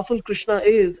and powerful Krishna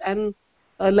is. And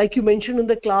like you mentioned in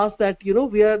the class, that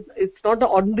it's not an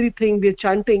ordinary thing, we are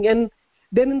chanting. And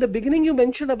then in the beginning you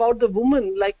mentioned about the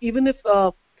woman, like even if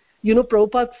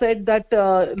Prabhupada said that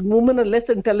women are less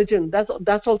intelligent,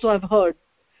 that's also I've heard.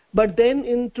 But then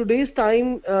in today's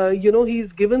time,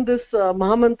 he's given this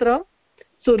Mahamantra,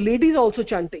 so ladies also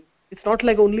chanting. It's not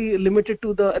like only limited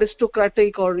to the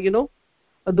aristocratic or or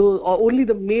only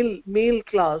the male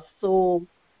class. So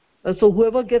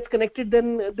whoever gets connected,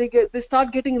 then they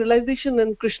start getting realization,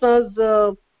 and Krishna's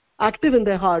active in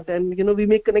their heart, and we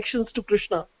make connections to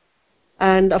Krishna.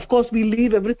 And of course we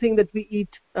leave everything that we eat,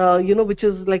 which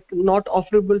is like not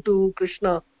offerable to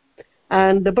Krishna.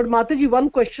 And but Mataji, one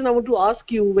question I want to ask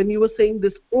you, when you were saying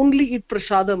this, only eat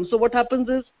prasadam. So what happens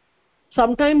is,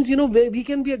 sometimes we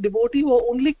can be a devotee who are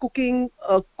only cooking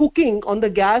on the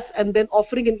gas and then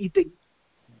offering and eating.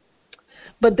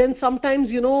 But then sometimes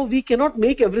we cannot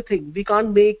make everything. We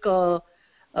can't make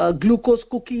glucose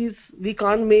cookies, we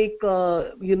can't make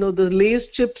the Lay's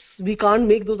chips, we can't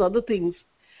make those other things.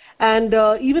 And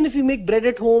even if we make bread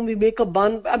at home, we make a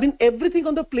bun, everything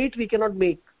on the plate we cannot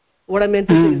make. What I meant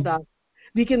to say is that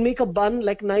we can make a bun,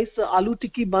 like nice aloo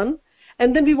tikki bun,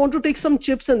 and then we want to take some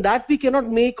chips, and that we cannot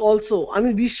make also.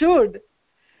 We should.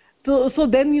 So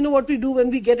then what we do when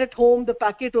we get at home, the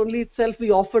packet only itself,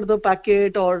 we offer the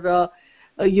packet, or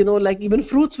like even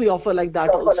fruits we offer like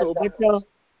that also. But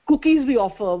cookies we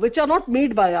offer, which are not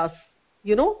made by us,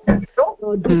 and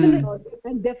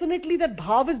definitely that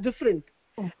bhav is different.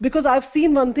 Because I've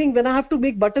seen one thing, when I have to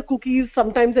make butter cookies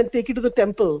sometimes and take it to the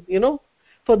temple,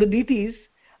 for the deities,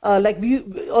 like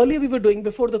earlier we were doing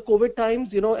before the COVID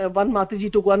times, one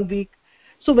Mataji took 1 week.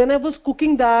 So when I was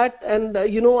cooking that, and I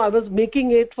was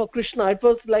making it for Krishna, it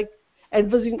was like, it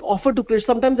was being offered to Krishna.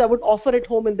 Sometimes I would offer at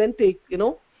home and then take,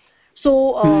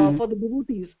 so for the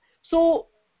devotees. So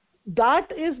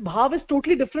that is, bhav is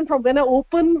totally different from when I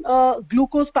open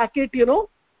glucose packet,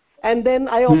 and then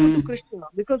I offer to Krishna,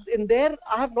 because in there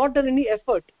I have not done any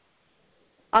effort.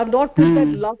 I've not put that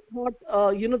love thought,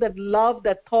 that love,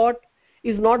 that thought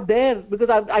is not there, because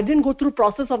I didn't go through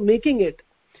process of making it.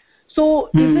 So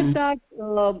is it that,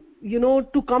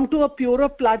 to come to a purer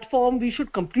platform, we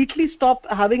should completely stop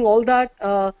having all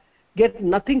that, get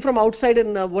nothing from outside,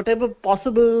 and whatever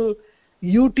possible,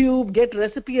 YouTube, get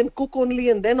recipe and cook only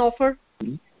and then offer?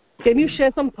 Can you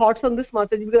share some thoughts on this,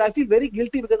 Mataji? Because I feel very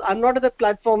guilty, because I'm not at that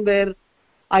platform where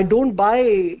I don't buy,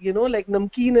 like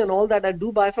namkeen and all that. I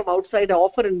do buy from outside, I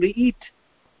offer and we eat.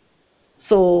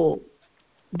 So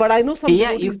but I know some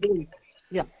Yeah, devotees don't.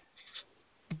 Yeah.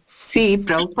 See,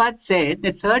 Prabhupada said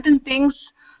that certain things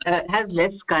has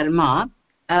less karma,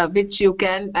 which you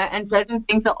can, and certain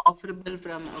things are offerable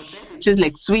from outside, which is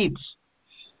like sweets,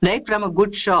 right? From a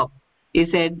good shop. He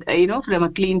said, from a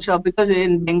clean shop, because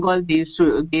in Bengal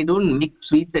they don't make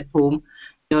sweets at home.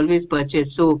 They always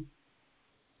purchase. So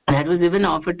that was even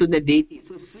offered to the deity.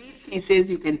 So sweets, he says,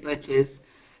 you can purchase,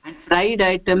 and fried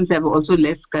items have also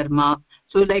less karma.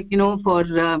 So like for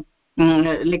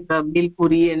like bel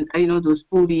puri and those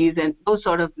puris and those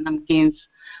sort of namkeens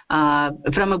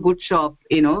from a good shop,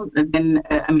 then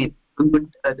I mean good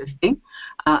this thing,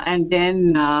 and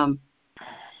then.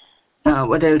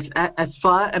 What else? As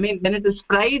far, I mean, when it is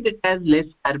fried, it has less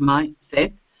karma, he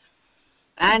said.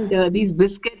 And these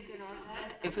biscuits and all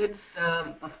that, if it's,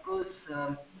 of course,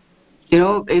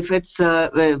 if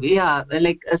it's, yeah,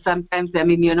 like sometimes, I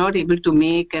mean, you're not able to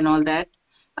make and all that,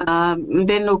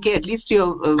 then okay, at least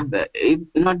your, if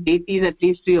not deities, at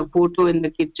least your photo in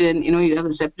the kitchen, you have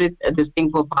a separate this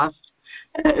thing for fast.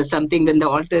 Something when the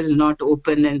altar is not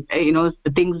open, and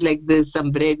things like this,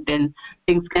 some bread and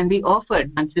things can be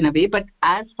offered once in a way, but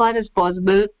as far as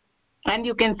possible. And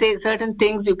you can say certain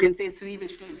things, you can say Sri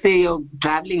Vishnu, say you're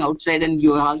traveling outside and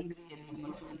you're hungry and you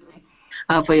want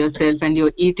something for yourself and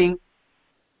you're eating,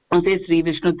 and say Sri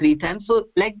Vishnu 3 times. So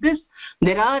like this,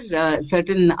 there are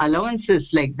certain allowances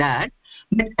like that,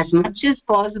 but as much as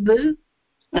possible,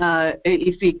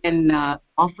 if we can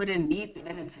offer and eat,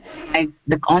 then it's like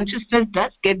the consciousness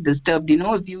does get disturbed,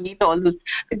 if you eat all those,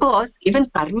 because even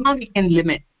karma we can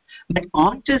limit, but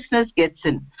consciousness gets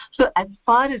in. So as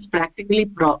far as practically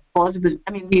possible,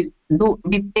 I mean,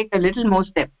 we take a little more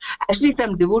step. Actually,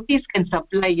 some devotees can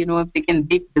supply, if they can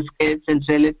bake biscuits and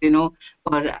sell it,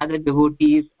 for other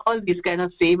devotees, all these kind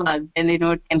of sevas, and it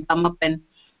can come up, and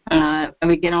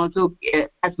we can also,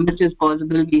 as much as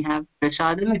possible, we have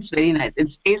prasadam. It's very nice.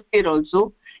 It's tastier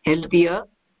also, healthier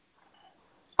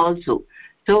also.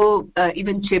 So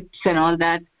even chips and all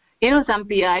that. Some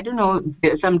people, I don't know,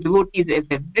 some devotees, if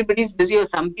everybody's busy or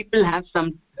some people have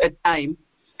some time,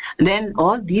 then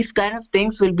all these kind of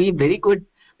things will be very good.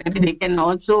 Maybe they can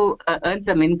also earn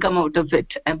some income out of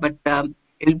it, but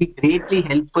it will be greatly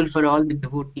helpful for all the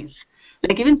devotees.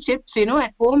 Like even chips,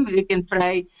 at home we can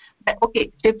fry.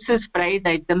 Okay, chips is fried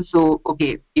item, so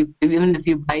okay, even if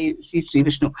you buy Sri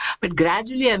Vishnu. But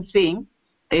gradually I'm saying,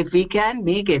 if we can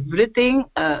make everything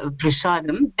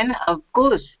prasadam, then of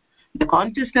course the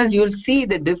consciousness, you'll see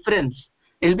the difference.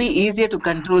 It'll be easier to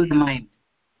control the mind.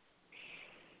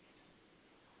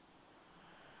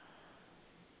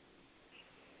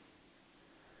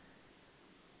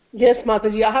 Yes,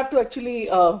 Mataji, I have to actually,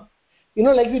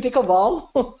 like we take a vow,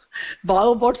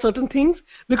 vow about certain things,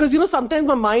 because, sometimes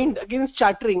my mind again is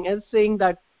chattering and saying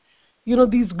that,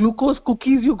 these glucose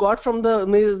cookies you got from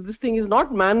this thing is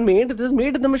not man-made, it is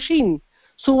made in the machine.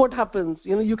 So what happens?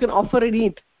 You can offer and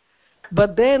eat.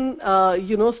 But then,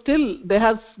 still,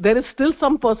 there is still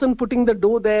some person putting the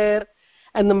dough there,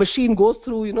 and the machine goes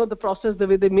through, the process the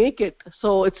way they make it.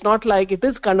 So it's not like it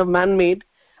is kind of man-made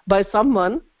by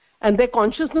someone, and their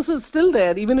consciousness is still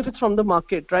there, even if it's from the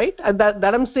market, right? And that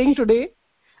I'm saying today,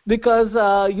 because,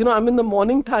 I'm in the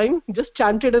morning time, just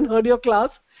chanted and heard your class,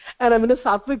 and I'm in a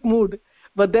sattvic mood.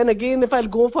 But then again, if I'll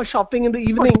go for shopping in the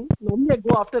evening, normally I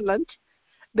go after lunch,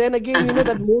 then again,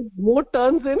 that mood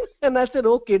turns in, and I said,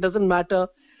 okay, doesn't matter.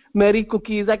 Mary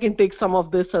cookies, I can take some of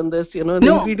this and this, the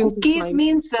ingredients is cookies fine.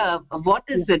 means, what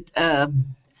is it?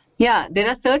 Yeah, there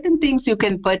are certain things you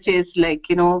can purchase, like,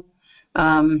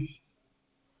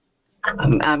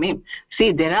 I mean,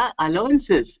 see, there are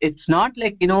allowances. It's not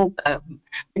like,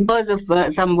 because of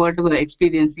some whatever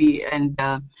experience and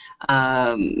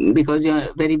because you're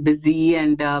very busy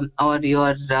and or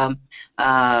you're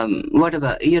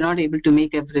whatever, you're not able to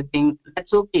make everything.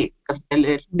 That's okay, a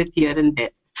little bit here and there.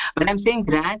 But I'm saying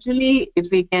gradually, if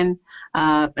we can,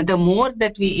 the more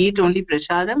that we eat only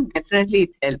prasadam, definitely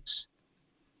it helps.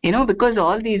 Because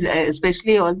all these,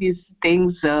 especially all these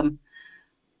things,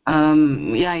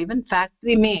 yeah, even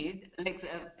factory made, like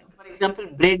for example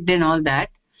bread and all that,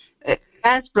 it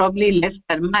has probably less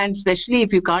karma, and especially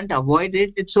if you can't avoid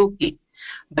it, it's okay.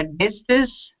 But this is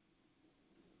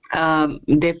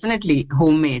definitely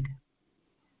homemade,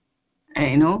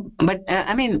 but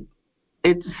I mean,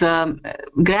 it's I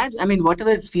mean,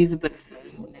 whatever is feasible,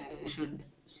 we should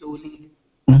slowly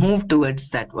move towards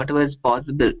that. Whatever is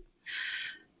possible,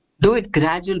 do it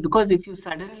gradual, because if you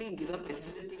suddenly give up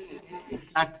everything, you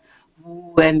start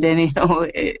and then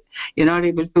you're not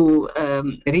able to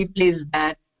replace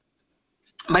that.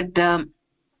 But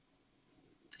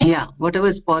Yeah, whatever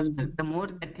is possible. The more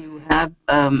that you have,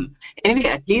 anyway,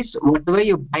 at least whatever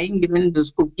you're buying, even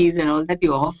those cookies and all that,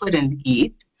 you offer and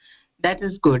eat. That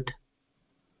is good.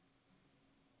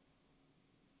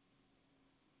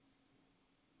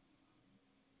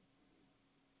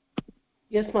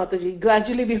 Yes, Mataji.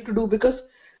 Gradually we have to do, because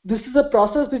this is a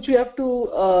process which we have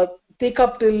to take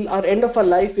up till our end of our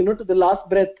life, to the last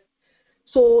breath.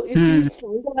 So if we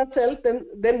struggle ourselves,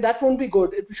 then that won't be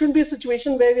good. It shouldn't be a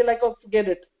situation where we're like, oh, forget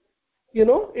it.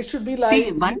 It should be like.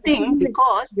 See, one thing,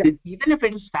 because even if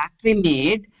it is factory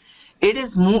made, it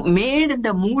is made in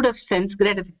the mood of sense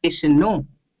gratification. No,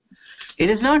 it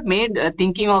is not made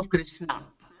thinking of Krishna.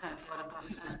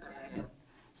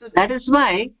 So that is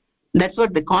why, that's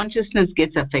what the consciousness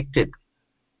gets affected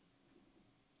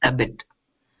a bit.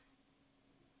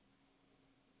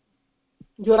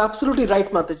 You're absolutely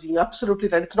right, Mataji. Absolutely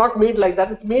right. It's not made like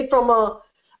that. It's made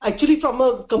actually from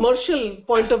a commercial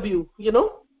point of view,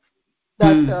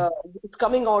 that it's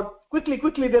coming out quickly.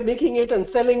 They're making it and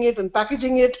selling it and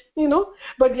packaging it,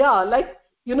 But yeah, like,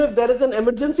 if there is an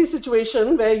emergency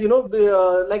situation where,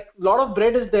 like a lot of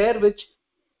bread is there, which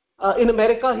in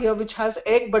America here, which has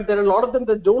egg, but there are a lot of them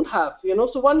that don't have,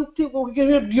 So one thing,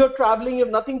 you're traveling, you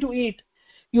have nothing to eat.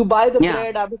 You buy the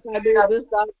bread, avocado, this,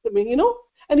 that,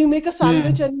 and you make a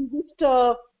sandwich and you just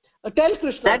tell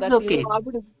Krishna that's okay.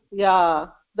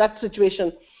 That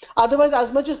situation. Otherwise,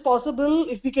 as much as possible,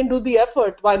 if we can do the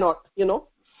effort, why not,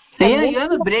 Yeah, you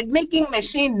have a bread making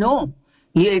machine, no?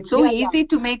 Yeah, it's so easy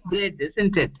to make bread,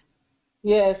 isn't it?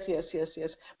 Yes.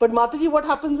 But Mataji, what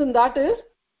happens in that is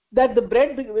that the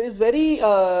bread is very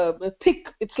thick.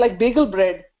 It's like bagel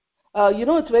bread.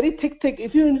 It's very thick.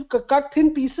 If you cut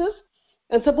thin pieces,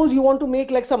 and suppose you want to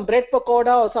make like some bread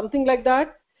pakoda or something like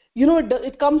that,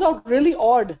 it comes out really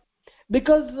odd.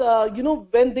 Because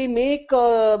when they make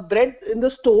bread in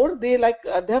the store, they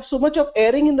have so much of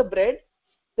airing in the bread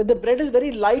that the bread is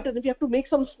very light, and if you have to make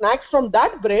some snacks from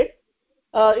that bread,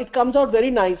 it comes out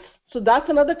very nice. So that's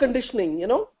another conditioning,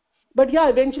 But yeah,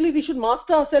 eventually we should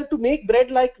master ourselves to make bread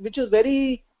which is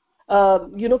very,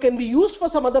 can be used for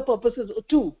some other purposes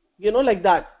too, like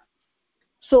that.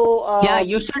 So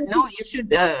you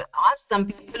should ask some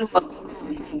people who are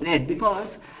making bread, because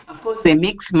of course they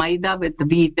mix maida with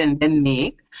wheat and then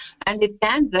make, and it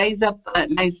can rise up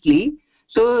nicely.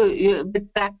 So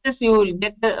with practice you will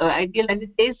get the ideal, and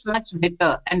it tastes much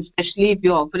better, and especially if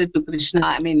you offer it to Krishna.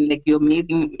 I mean, like you're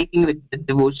making with the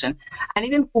devotion. And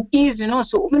even cookies,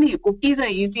 so many cookies are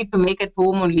easy to make at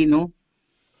home only,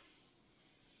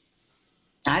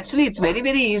 Actually, it's very,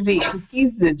 very easy.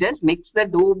 Cookies, just mix the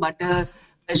dough, butter,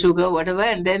 sugar, whatever,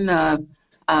 and then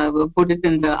put it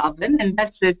in the oven, and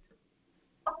that's it.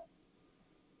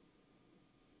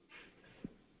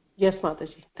 Yes,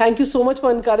 Mataji. Thank you so much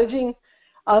for encouraging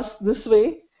us this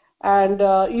way. And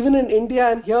even in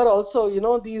India and here also,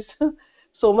 these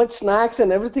so much snacks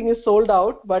and everything is sold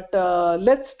out. But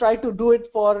let's try to do it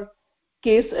for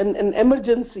case an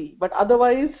emergency. But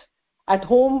otherwise, at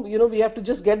home, we have to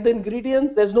just get the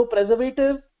ingredients. There's no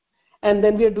preservative. And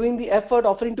then we are doing the effort,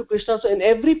 offering to Krishna. So in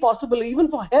every possible, even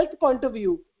for health point of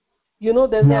view,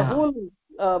 there's a whole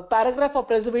paragraph of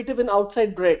preservative in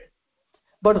outside bread.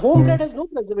 But home bread has no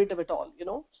preservative at all,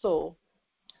 So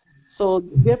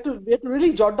we have to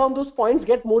really jot down those points,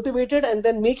 get motivated, and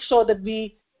then make sure that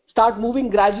we start moving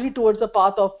gradually towards the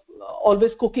path of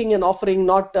always cooking and offering,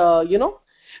 not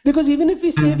because even if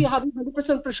we say we have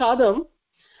 100% prashadam,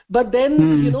 but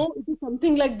then it is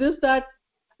something like this that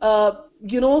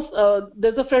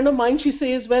there's a friend of mine. She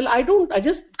says, well, I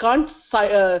just can't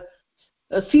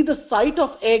see the sight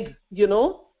of egg,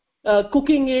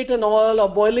 cooking it and all, or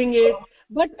boiling it.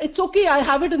 But it's okay, I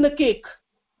have it in the cake.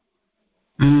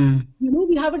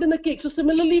 We have it in the cake. So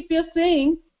similarly, if we are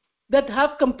saying that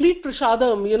have complete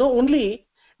prashadam, only,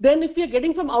 then if we are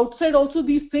getting from outside also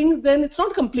these things, then it's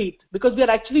not complete, because we are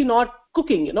actually not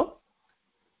cooking,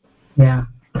 Yeah.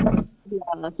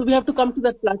 So we have to come to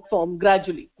that platform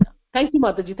gradually. Thank you,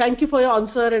 Mataji. Thank you for your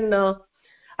answer. And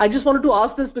I just wanted to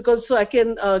ask this because so I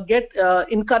can get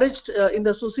encouraged in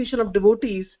the association of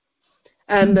devotees.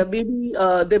 And maybe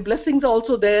their blessings are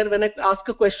also there when I ask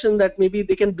a question, that maybe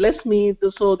they can bless me,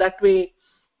 so that way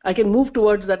I can move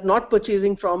towards that, not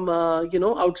purchasing from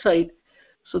outside.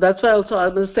 So that's why also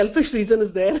the selfish reason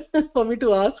is there for me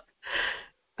to ask.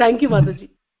 Thank you,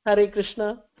 Mataji. Hare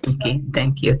Krishna. Okay,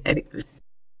 thank you. Hare Krishna.